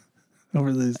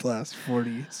over these last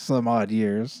 40 some odd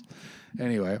years.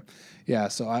 Anyway, yeah,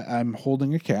 so I'm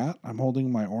holding a cat. I'm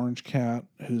holding my orange cat,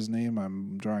 whose name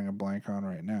I'm drawing a blank on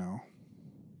right now.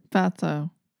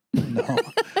 Fatso. No,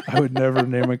 I would never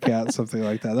name a cat something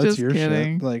like that. That's Just your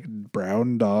kidding. Shit. Like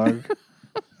brown dog.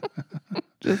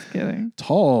 Just kidding.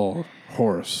 Tall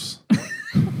horse.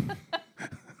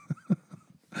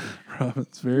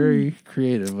 Robin's very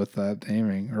creative with that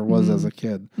naming, or was as a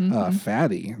kid.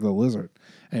 Fatty, the lizard.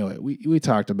 Anyway, we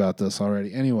talked about this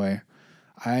already. Anyway,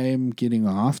 I'm getting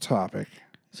off topic.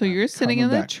 So you're sitting in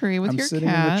the tree with your cat. I'm sitting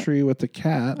in the tree with the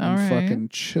cat. I'm fucking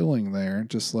chilling there,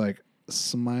 just like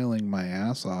smiling my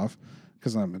ass off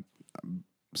because I'm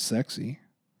sexy,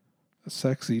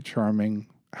 charming,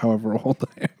 however old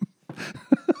I am.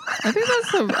 I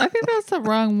think that's the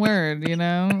wrong word,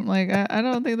 Like I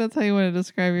don't think that's how you want to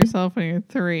describe yourself when you're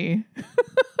 3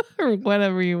 or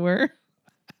whatever you were.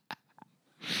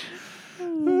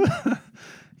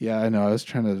 Yeah, I know. I was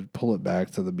trying to pull it back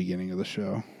to the beginning of the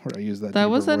show where I used that. That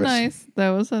was a nice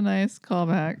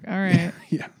callback. All right.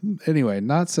 Yeah. Anyway,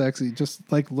 not sexy,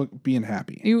 just like being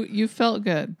happy. You felt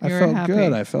good. I felt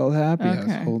good. I felt happy. Okay. I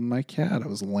was holding my cat. I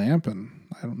was lamping.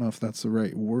 I don't know if that's the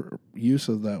right use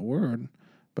of that word,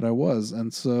 but I was.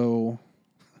 And so,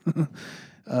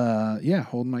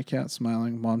 holding my cat,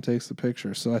 smiling. Mom takes the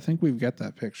picture. So I think we've got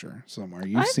that picture somewhere.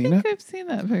 You've seen it? I think I've seen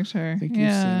that picture. I think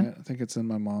you've seen it. I think it's in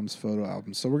my mom's photo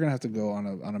album. So we're going to have to go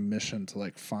on a mission to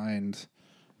like find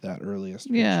that earliest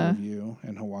picture of you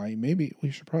in Hawaii. Maybe we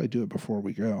should probably do it before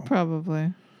we go.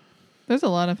 Probably. There's a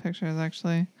lot of pictures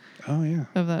actually. Oh, yeah.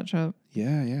 Of that trip.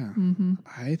 Yeah, yeah. Mm-hmm.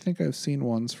 I think I've seen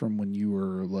ones from when you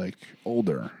were like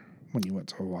older, when you went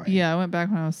to Hawaii. Yeah, I went back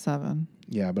when I was 7.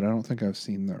 Yeah, but I don't think I've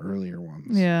seen the earlier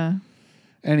ones. Yeah.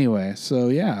 Anyway, so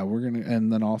yeah,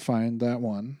 and then I'll find that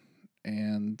one.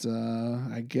 And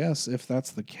I guess if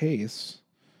that's the case,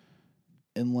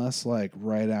 unless like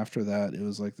right after that, it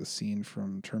was like the scene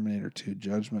from Terminator 2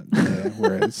 Judgment Day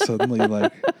where it suddenly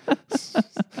like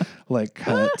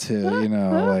cut to,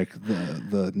 like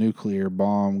the nuclear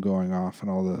bomb going off and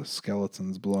all the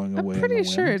skeletons blowing away. I'm pretty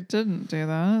sure it didn't do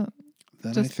that.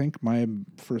 Then I think my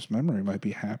first memory might be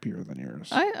happier than yours.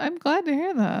 I'm glad to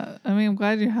hear that. I mean, I'm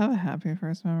glad you have a happy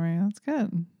first memory. That's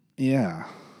good. Yeah.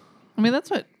 I mean, that's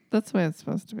the way it's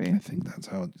supposed to be. I think that's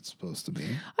how it's supposed to be.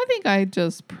 I think I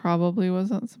just probably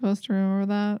wasn't supposed to remember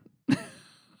that.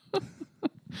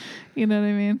 You know what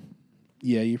I mean?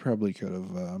 Yeah, you probably could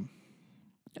have.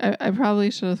 I probably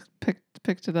should have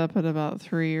picked it up at about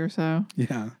 3 or so.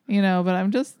 Yeah. But I'm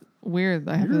just weird.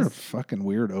 You're a fucking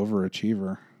weird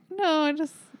overachiever. No, I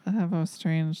just have a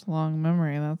strange long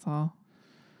memory. That's all.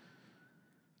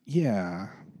 Yeah,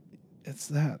 it's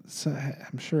that. So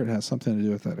I'm sure it has something to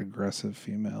do with that aggressive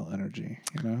female energy,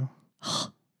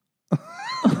 that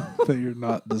you're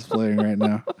not displaying right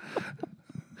now.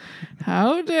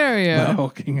 How dare you?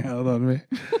 Hulking out on me.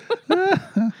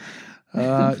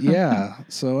 Yeah.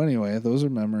 So anyway, those are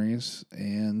memories,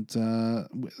 and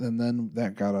then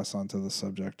that got us onto the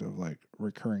subject of like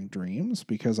recurring dreams,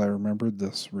 because I remembered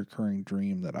this recurring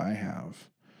dream that I have.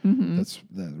 Mm-hmm.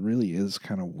 That really is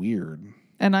kind of weird.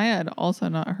 And I had also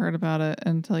not heard about it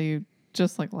until you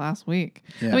just like last week.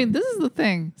 Yeah. I mean, this is the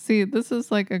thing. See, this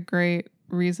is like a great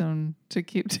reason to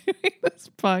keep doing this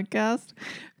podcast,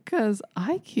 because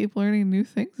I keep learning new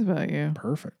things about you.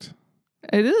 Perfect.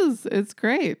 It is. It's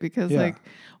great because, Yeah. like,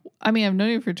 I mean, I've known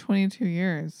you for 22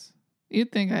 years.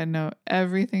 You'd think I'd know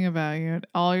everything about you, and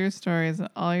all your stories and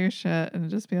all your shit, and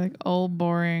just be like old,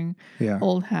 boring, Yeah.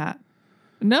 old hat.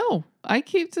 No, I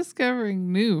keep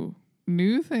discovering new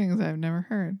things I've never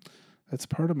heard. That's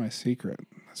part of my secret.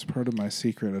 That's part of my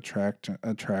secret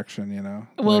attraction, you know?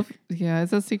 Well, yeah,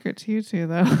 it's a secret to you too,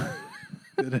 though.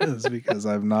 It is, because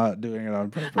I'm not doing it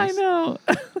on purpose. I know.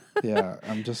 Yeah,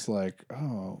 I'm just like,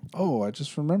 oh, I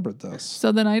just remembered this.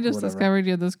 So then I just discovered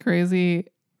you had this crazy,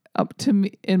 up to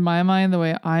me, in my mind, the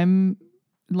way I'm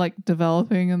like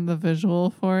developing in the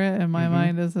visual for it in my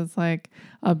mind is it's like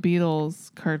a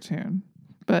Beatles cartoon.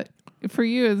 But for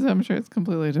you, I'm sure it's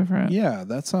completely different. Yeah,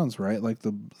 that sounds right. Like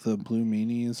the Blue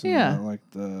Meanies. And like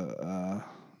the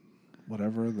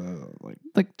whatever, the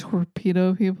like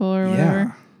torpedo people or whatever.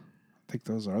 Yeah, I think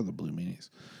those are the Blue Meanies.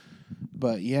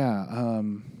 But yeah,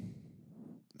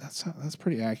 that's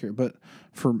pretty accurate. But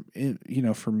for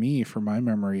me, for my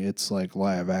memory, it's like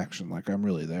live action. Like I'm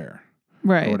really there.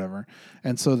 Right. Or whatever.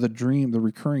 And so the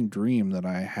recurring dream that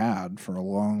I had for a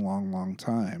long, long, long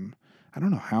time, I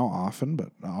don't know how often, but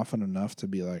often enough to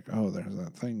be like, oh, there's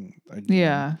that thing again.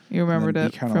 Yeah, you remembered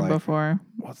it from before.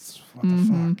 What the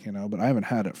fuck, you know? But I haven't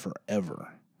had it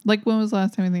forever. Like, when was the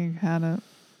last time you think you had it?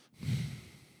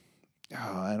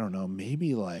 Oh, I don't know.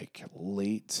 Maybe like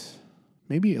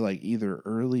maybe like either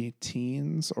early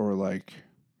teens or like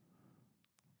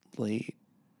late,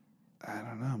 I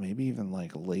don't know, maybe even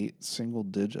like late single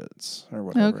digits or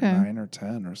whatever, 9 or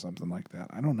 10 or something like that.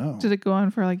 I don't know. Did it go on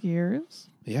for like years?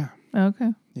 Yeah.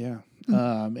 Okay. Yeah.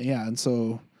 Yeah. And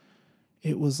so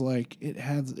it was like, it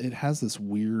has this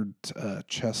weird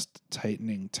chest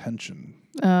tightening tension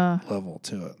level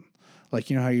to it. Like,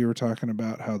 you know how you were talking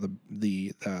about how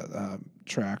that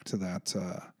track to that,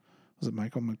 was it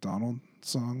Michael McDonald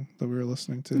song that we were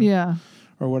listening to? Yeah.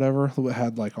 Or whatever. It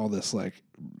had like all this like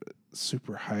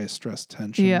super high stress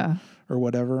tension or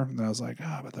whatever. And I was like,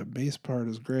 but the bass part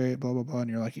is great, blah, blah, blah. And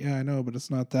you're like, yeah, I know, but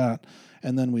it's not that.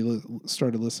 And then we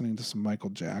started listening to some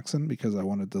Michael Jackson because I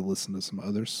wanted to listen to some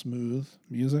other smooth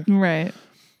music. Right.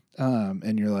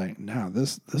 And you're like, no,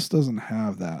 this doesn't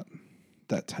have that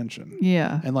tension.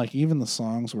 Yeah. And like even the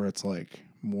songs where it's like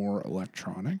more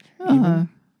electronic, even,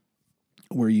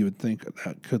 where you would think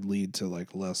that could lead to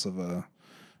like less of a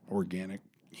organic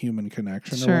human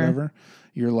connection or whatever,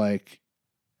 you're like,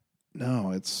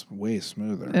 no, it's way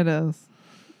smoother. It is.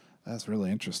 That's really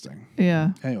interesting.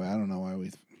 Yeah. Anyway, I don't know why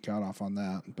we got off on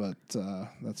that, but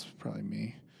that's probably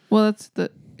me. Well,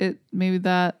 maybe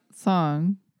that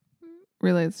song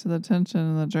relates to the tension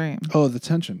in the dream. Oh, the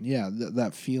tension. Yeah,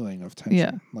 that feeling of tension.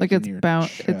 Yeah, like it's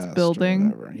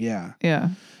building. Yeah. Yeah.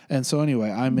 And so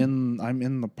anyway, I'm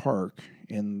in the park,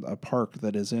 in a park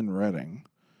that is in Redding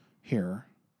here.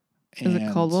 Is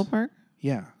it Caldwell Park?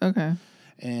 Yeah. Okay.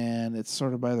 And it's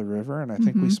sort of by the river, and I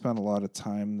think we spent a lot of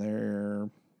time there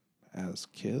as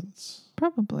kids.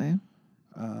 Probably.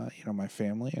 My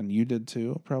family, and you did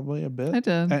too, probably a bit. I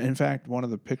did. In fact, one of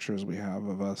the pictures we have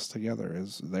of us together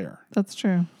is there. That's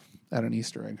true. At an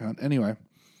Easter egg hunt. Anyway.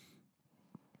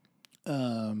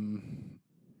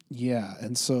 Yeah,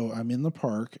 and so I'm in the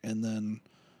park, and then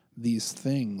these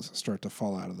things start to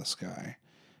fall out of the sky.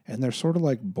 And they're sort of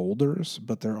like boulders,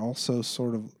 but they're also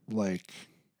sort of like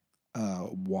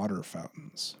water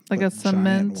fountains. Like a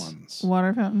cement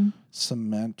water fountain?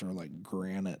 Cement or like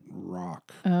granite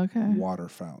rock water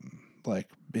fountain. Like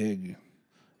big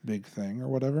thing or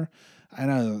whatever.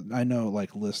 I know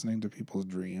like listening to people's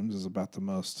dreams is about the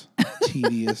most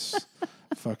tedious,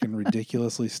 fucking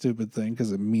ridiculously stupid thing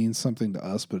because it means something to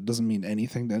us, but it doesn't mean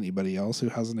anything to anybody else who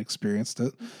hasn't experienced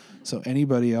it. So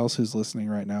anybody else who's listening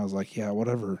right now is like, yeah,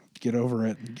 whatever, get over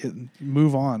it,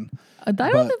 move on. I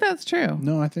don't think that's true.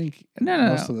 No, I think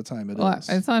most of the time it is.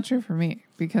 It's not true for me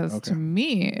because to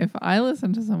me, if I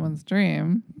listen to someone's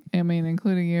dream, I mean,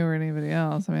 including you or anybody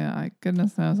else, I mean,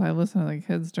 goodness knows I listen to the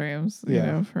kids' dreams, you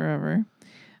know, forever.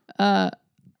 To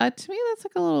me, that's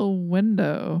like a little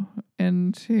window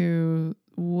into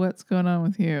what's going on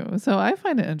with you. So I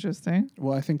find it interesting.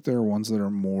 Well, I think there are ones that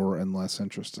are more and less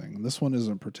interesting. This one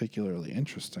isn't particularly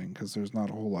interesting because there's not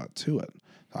a whole lot to it.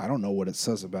 I don't know what it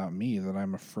says about me that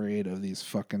I'm afraid of these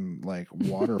fucking like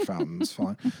water fountains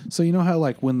falling. So you know how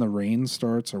like when the rain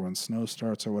starts or when snow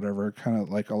starts or whatever, kind of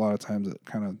like a lot of times it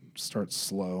kind of starts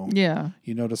slow. Yeah.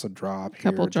 You notice a drop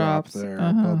here, Couple drops drop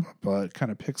there, but it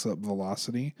kind of picks up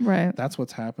velocity. Right. That's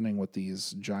what's happening with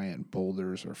these giant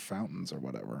boulders or fountains or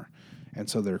whatever. And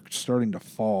so they're starting to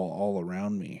fall all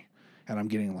around me. And I'm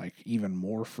getting like even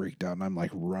more freaked out and I'm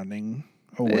like running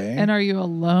away. And are you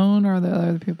alone or are there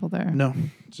other people there? No,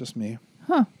 it's just me.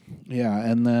 Huh. Yeah.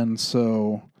 And then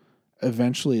so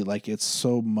eventually like it's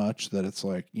so much that it's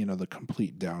like, you know, the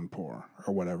complete downpour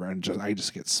or whatever. And I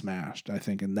just get smashed, I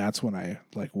think. And that's when I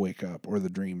like wake up or the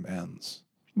dream ends.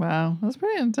 Wow. That's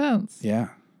pretty intense. Yeah.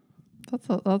 That's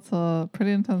a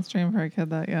pretty intense dream for a kid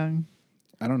that young.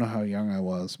 I don't know how young I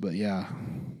was, but yeah,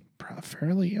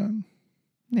 fairly young.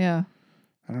 Yeah.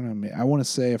 I don't know. I want to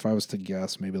say if I was to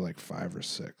guess, maybe like 5 or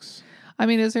 6. I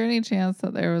mean, is there any chance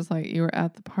that there was like you were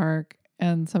at the park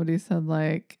and somebody said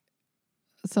like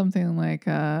something like,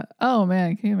 "Oh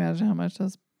man, can you imagine how much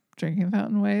this drinking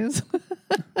fountain weighs?"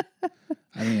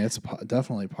 I mean, it's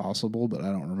definitely possible, but I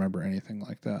don't remember anything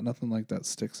like that. Nothing like that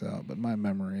sticks out. But my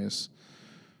memory is,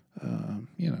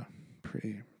 you know,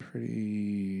 pretty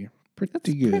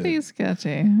It's good. pretty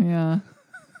sketchy. Yeah.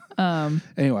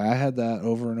 Anyway, I had that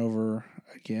over and over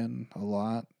again a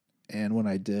lot. And when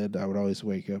I did, I would always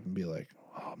wake up and be like,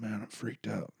 oh man, I'm freaked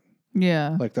out.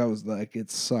 Yeah. Like that was like, it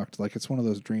sucked. Like it's one of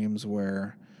those dreams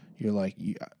where you're like,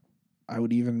 I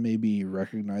would even maybe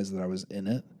recognize that I was in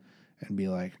it and be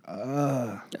like,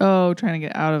 oh, trying to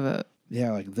get out of it.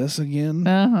 Yeah, like this again.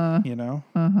 You know?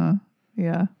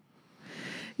 Yeah.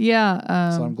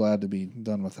 Yeah. So I'm glad to be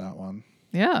done with that one.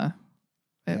 Yeah.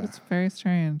 It was very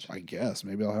strange. I guess.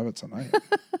 Maybe I'll have it tonight.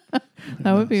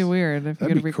 That would be weird if you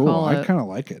could recall cool. it. I kind of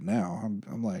like it now.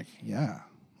 I'm like, yeah.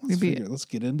 Let's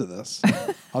get into this.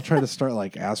 I'll try to start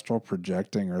like astral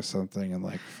projecting or something and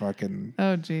like fucking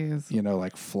oh geez. You know,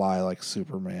 like fly like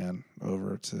Superman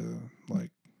over to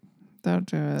like don't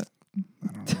do it.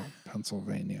 I don't know,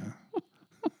 Pennsylvania.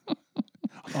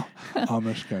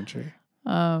 Amish country.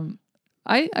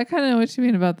 I kind of know what you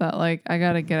mean about that. Like, I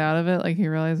got to get out of it. Like,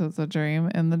 you realize it's a dream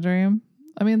in the dream.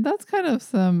 I mean, that's kind of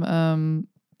some,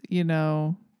 you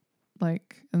know,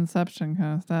 like Inception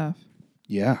kind of stuff.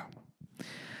 Yeah.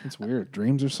 It's weird.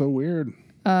 Dreams are so weird.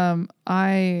 That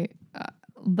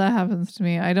happens to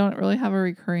me. I don't really have a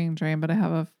recurring dream, but I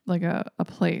have a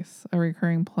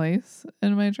recurring place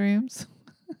in my dreams.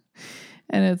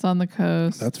 And it's on the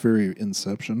coast. That's very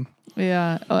Inception.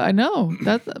 Yeah. Oh, I know.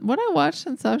 That's when I watched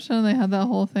Inception, they had that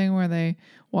whole thing where they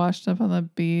washed up on the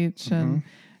beach and,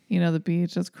 you know, the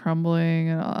beach is crumbling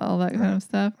and all that kind of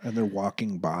stuff. And they're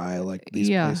walking by like these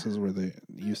places where they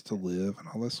used to live and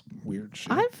all this weird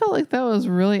shit. I felt like that was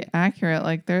really accurate.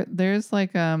 Like there's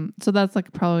like, so that's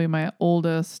like probably my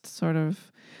oldest sort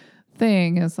of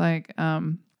thing is like,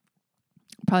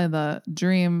 probably the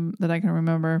dream that I can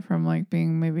remember from like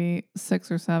being maybe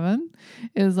 6 or 7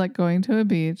 is like going to a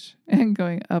beach and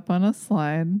going up on a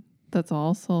slide that's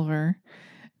all silver.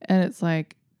 And it's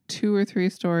like 2 or 3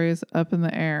 stories up in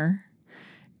the air,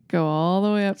 go all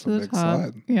the way up to the top.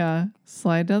 Slide. Yeah.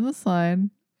 Slide down the slide.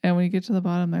 And when you get to the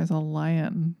bottom, there's a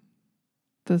lion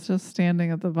that's just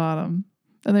standing at the bottom.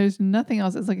 And there's nothing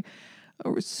else. It's like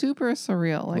super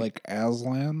surreal. Like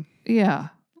Aslan? Yeah.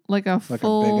 Like a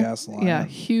full, big ass lion. Yeah,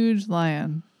 huge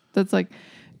lion. That's like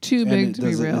too big to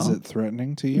be real. Is it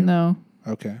threatening to you? No.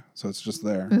 Okay, so it's just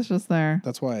there. It's just there.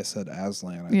 That's why I said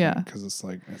Aslan. Because it's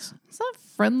like it's not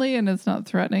friendly and it's not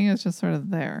threatening. It's just sort of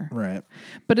there. Right.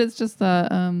 But it's just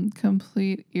a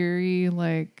complete eerie,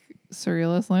 like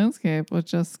surrealist landscape with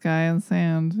just sky and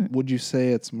sand. Would you say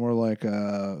it's more like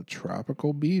a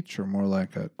tropical beach or more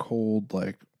like a cold,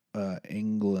 like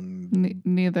England?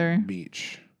 Neither.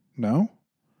 Beach. No.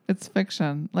 It's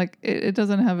fiction. Like it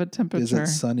doesn't have a temperature. Is it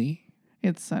sunny?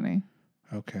 It's sunny.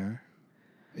 Okay.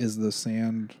 Is the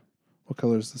sand? What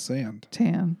color is the sand?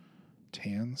 Tan.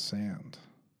 Tan sand.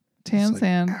 Tan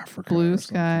sand. Africa blue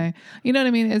sky. You know what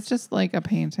I mean? It's just like a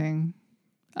painting,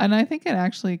 and I think it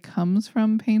actually comes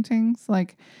from paintings.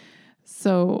 Like,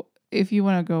 so if you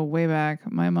want to go way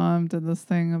back, my mom did this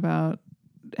thing about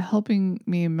helping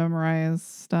me memorize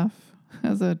stuff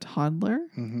as a toddler.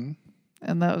 Mm-hmm.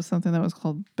 And that was something that was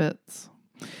called bits.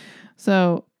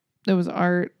 So it was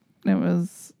art. It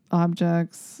was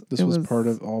objects. This was part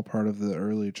of the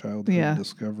early childhood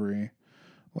discovery,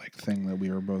 like thing that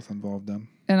we were both involved in.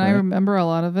 And right? I remember a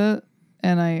lot of it.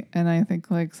 And I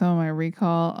think like some of my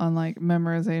recall on like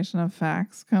memorization of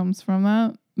facts comes from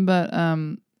that. But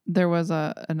there was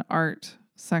an art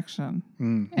section,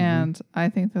 and I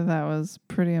think that was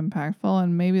pretty impactful.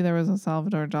 And maybe there was a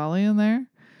Salvador Dali in there,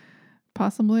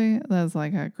 possibly. That's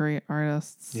like a great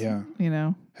artist. Yeah,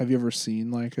 Have you ever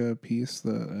seen like a piece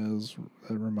that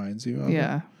reminds you of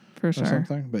it? For sure, or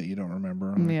something, but you don't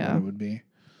remember what it would be?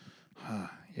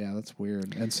 Yeah, that's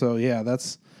weird. And so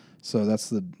that's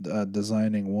the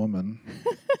designing woman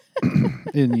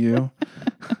in you.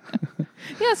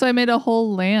 Yeah, so I made a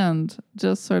whole land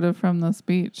just sort of from this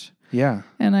beach. Yeah.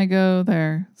 And I go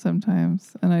there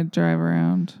sometimes and I drive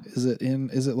around. Is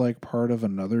it like part of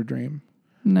another dream?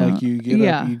 No. Like you get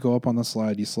up, you go up on the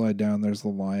slide, you slide down, there's the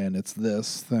lion, it's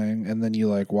this thing, and then you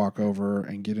like walk over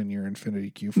and get in your Infinity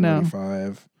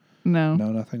Q45. No,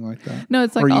 nothing like that. No,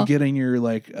 it's like, or you get in your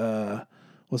like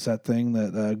what's that thing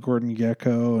that Gordon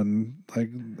Gekko and like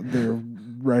they're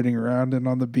riding around in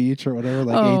on the beach or whatever,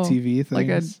 like ATV things, like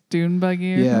a dune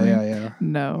buggy. Or something? Yeah.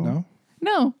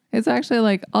 No. It's actually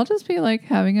like I'll just be like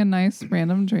having a nice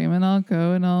random dream, and I'll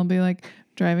go and I'll be like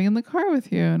driving in the car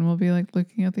with you, and we'll be like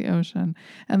looking at the ocean,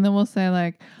 and then we'll say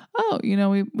like, oh,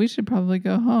 we should probably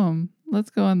go home. Let's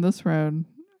go on this road,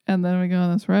 and then we go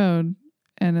on this road,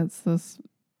 and it's this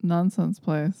nonsense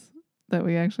place that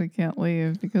we actually can't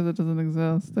leave because it doesn't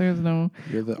exist. There's no.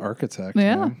 You're the architect.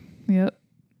 Yeah. Man. Yep.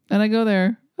 And I go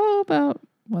there about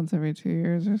once every 2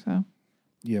 years or so.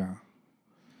 Yeah.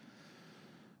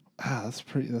 That's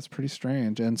pretty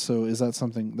strange. And so is that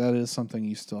something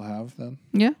you still have then?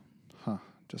 Yeah. Huh.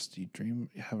 Just you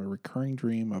have a recurring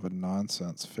dream of a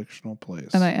nonsense fictional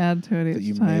place. And I add to it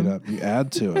each time. Made up. You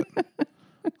add to it.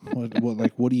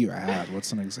 What do you add?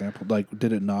 What's an example? Like,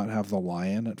 did it not have the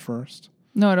lion at first?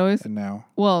 No, it always. And now?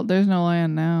 Well, there's no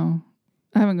lion now.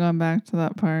 I haven't gone back to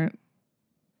that part.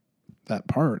 That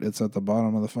part? It's at the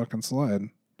bottom of the fucking slide.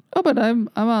 Oh, but I'm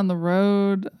on the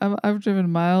road. I've driven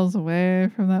miles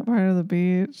away from that part of the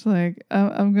beach. Like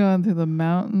I'm going through the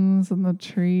mountains and the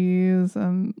trees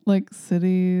and like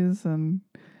cities and.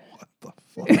 What the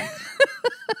fuck?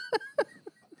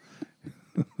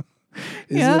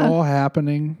 Is it all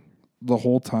happening the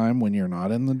whole time when you're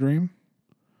not in the dream?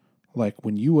 Like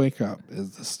when you wake up,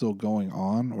 is this still going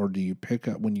on, or do you pick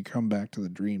up when you come back to the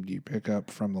dream? Do you pick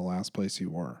up from the last place you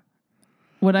were?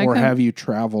 Have you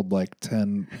traveled like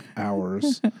 10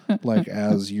 hours, like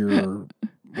as your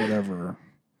whatever?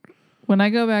 When I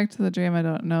go back to the dream, I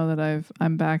don't know that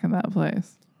I'm back in that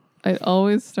place. It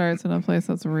always starts in a place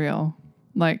that's real,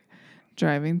 like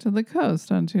driving to the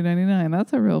coast on 299.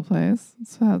 That's a real place.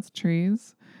 So that's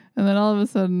trees, and then all of a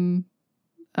sudden,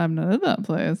 I'm not in that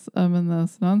place. I'm in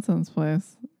this nonsense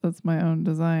place. That's my own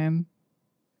design.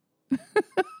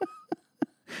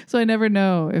 So I never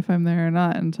know if I'm there or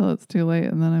not until it's too late,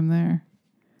 and then I'm there.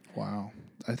 Wow.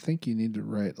 I think you need to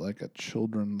write like a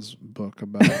children's book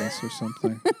about this or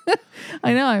something.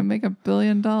 I know. I make $1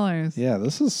 billion. Yeah,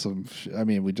 this is some...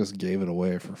 we just gave it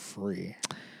away for free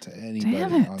to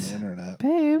anybody on the internet.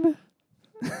 Babe.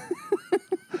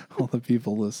 All the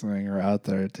people listening are out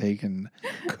there taking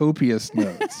copious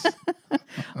notes.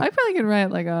 I probably could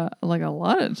write like a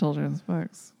lot of children's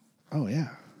books. Oh, yeah.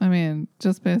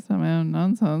 Just based on my own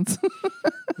nonsense.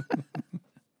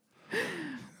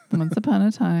 Once upon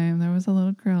a time, there was a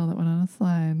little girl that went on a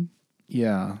slide.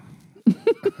 Yeah.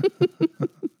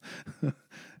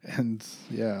 And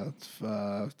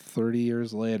 30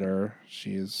 years later,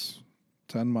 she's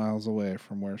 10 miles away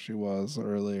from where she was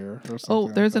earlier or something.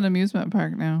 Oh, there's an amusement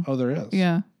park now. Oh, there is?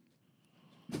 Yeah.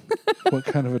 What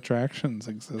kind of attractions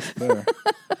exist there?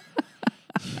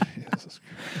 Jesus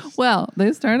Christ. Well,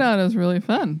 they start out as really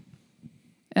fun.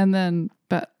 And then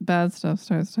bad stuff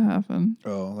starts to happen.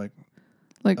 Oh, like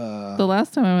the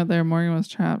last time I went there, Morgan was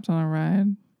trapped on a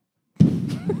ride.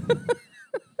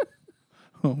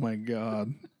 Oh my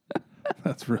God.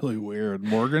 That's really weird.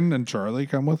 Morgan and Charlie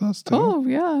come with us too? Oh,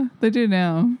 yeah. They do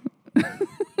now.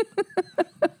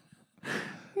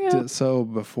 Yeah. So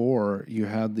before you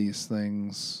had these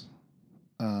things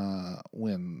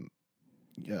when...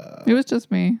 it was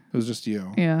just me. It was just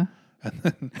you. Yeah. And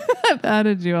then I've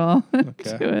added you all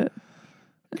to it.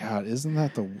 God, isn't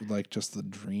that just the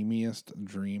dreamiest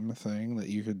dream thing that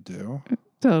you could do?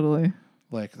 Totally.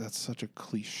 Like, that's such a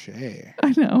cliche.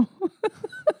 I know.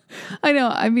 I know.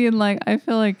 I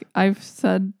feel like I've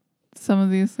said some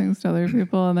of these things to other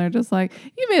people, and they're just like,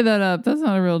 you made that up. That's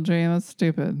not a real dream. That's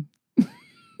stupid.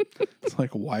 It's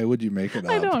like, why would you make it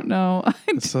up? I don't know.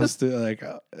 It's so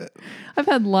stupid. I've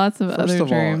had lots of other dreams.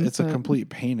 First of all, it's a complete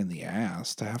pain in the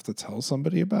ass to have to tell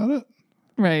somebody about it.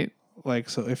 Right. Like,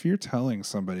 so if you're telling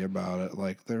somebody about it,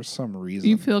 like, there's some reason.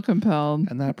 You feel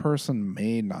compelled. And that person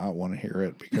may not want to hear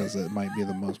it because it might be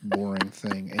the most boring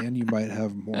thing. And you might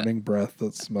have morning breath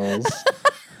that smells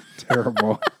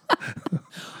terrible.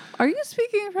 Are you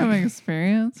speaking from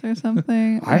experience or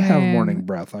something? I have morning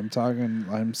breath. I'm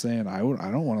saying I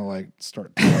don't want to like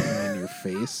start talking in your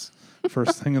face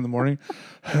first thing in the morning.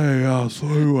 Hey, so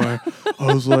anyway,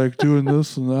 I was like doing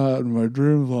this and that in my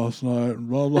dreams last night and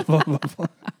blah, blah, blah, blah, blah.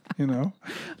 You know,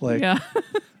 like, yeah,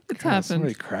 it's happened.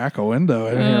 Somebody crack a window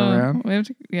in here, man. We have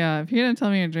to, if you're going to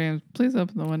tell me your dreams, please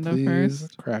open the window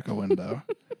first. Crack a window.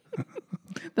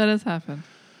 That has happened.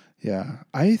 Yeah,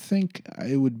 I think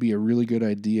it would be a really good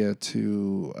idea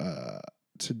to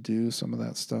do some of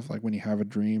that stuff, like when you have a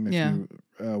dream, if you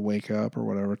wake up or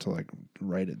whatever, to like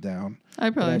write it down.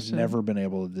 I probably should. I've never been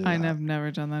able to do that. I've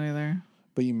never done that either.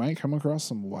 But you might come across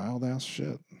some wild ass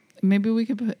shit. Maybe we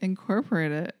could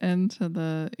incorporate it into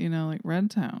the, like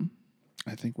Red Town.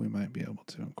 I think we might be able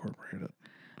to incorporate it.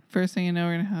 First thing you know,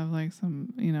 we're going to have like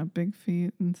some, big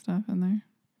feet and stuff in there.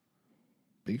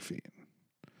 Big feet?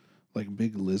 Like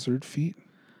big lizard feet?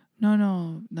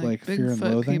 No. Like big Fear and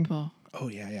foot Loathing? people. Oh,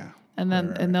 yeah. And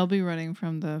then and they'll be running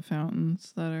from the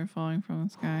fountains that are falling from the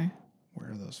sky. Where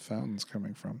are those fountains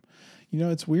coming from?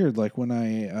 It's weird. Like when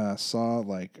I saw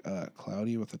like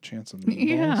Cloudy with a Chance of Meatballs.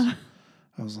 Yeah.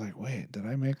 I was like, wait, did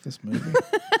I make this movie?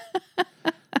 I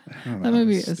don't know. That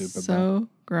movie is so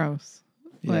gross.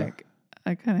 Yeah. Like,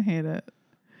 I kind of hate it.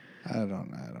 I don't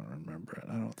remember it.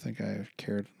 I don't think I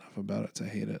cared enough about it to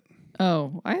hate it.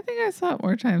 Oh, I think I saw it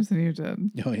more times than you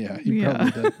did. Oh, yeah. You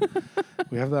probably did.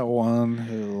 We have that one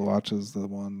who watches the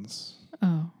ones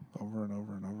over and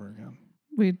over and over again.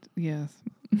 Yes.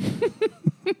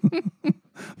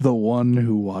 The one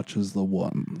who watches the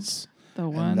ones. The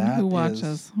one who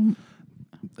watches.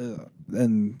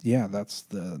 And yeah, that's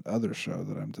the other show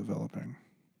that I'm developing.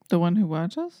 The one who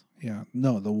watches? Yeah.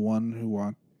 No, the one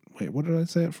who Wait, what did I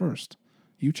say at first?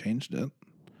 You changed it.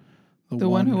 The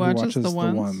one who watches the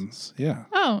ones. Yeah.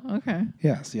 Oh, okay.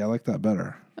 Yeah, see, I like that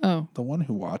better. Oh. The one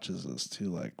who watches is too,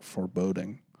 like,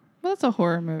 foreboding. Well, that's a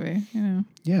horror movie,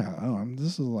 Yeah.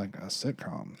 This is like a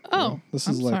sitcom. Oh, this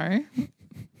I'm is like, sorry.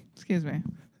 Excuse me.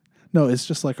 No, it's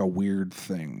just like a weird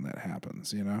thing that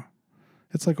happens,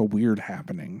 It's like a weird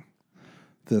happening.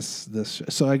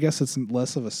 So I guess it's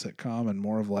less of a sitcom and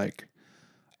more of like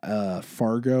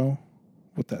Fargo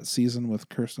with that season with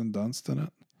Kirsten Dunst in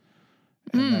it.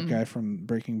 And that guy from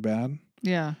Breaking Bad.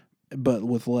 Yeah. But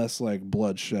with less like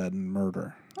bloodshed and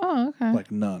murder. Oh, okay.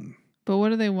 Like none. But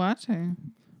what are they watching?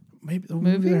 Maybe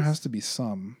movies? There has to be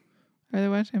some. Are they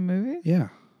watching movies? Yeah.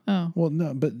 Oh. Well,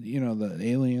 no, but the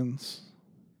aliens.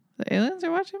 The aliens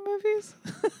are watching movies?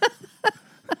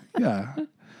 Yeah.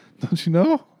 Don't you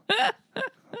know?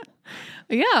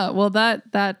 Yeah. Well,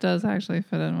 that does actually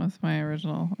fit in with my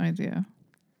original idea.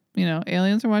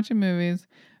 Aliens are watching movies.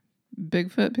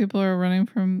 Bigfoot people are running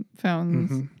from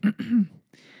fountains.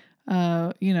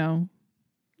 Mm-hmm.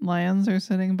 Lions are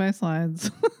sitting by slides.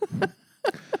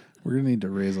 We're going to need to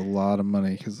raise a lot of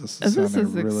money because this is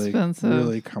really expensive.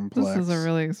 Really complex. This is a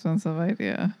really expensive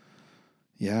idea.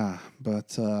 Yeah, but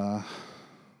that's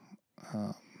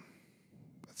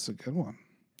a good one.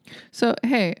 So,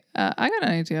 hey, I got an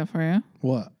idea for you.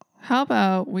 What? How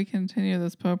about we continue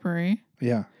this potpourri?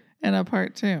 Yeah. In a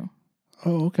part 2.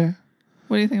 Oh, okay.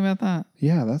 What do you think about that?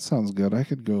 Yeah, that sounds good. I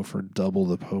could go for double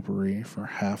the potpourri for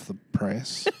half the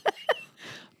price.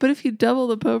 But if you double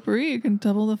the potpourri, you can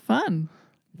double the fun.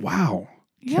 Wow.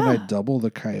 Yeah. Can I double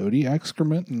the coyote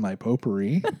excrement in my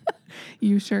potpourri?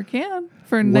 You sure can.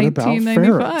 For what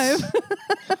 $19.95.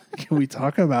 Can we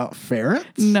talk about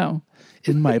ferrets? No.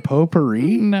 In my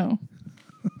potpourri? No.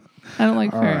 I don't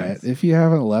like ferrets. All right. If you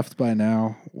haven't left by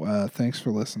now, thanks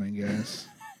for listening, guys.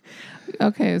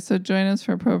 Okay, so join us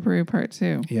for Potpourri Part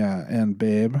 2. Yeah, and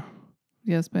babe.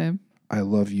 Yes, babe. I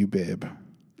love you, babe.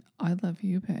 I love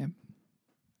you, babe.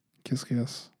 Kiss,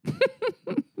 kiss.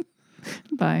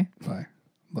 Bye. Bye.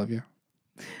 Love you.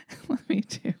 Love me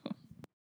too.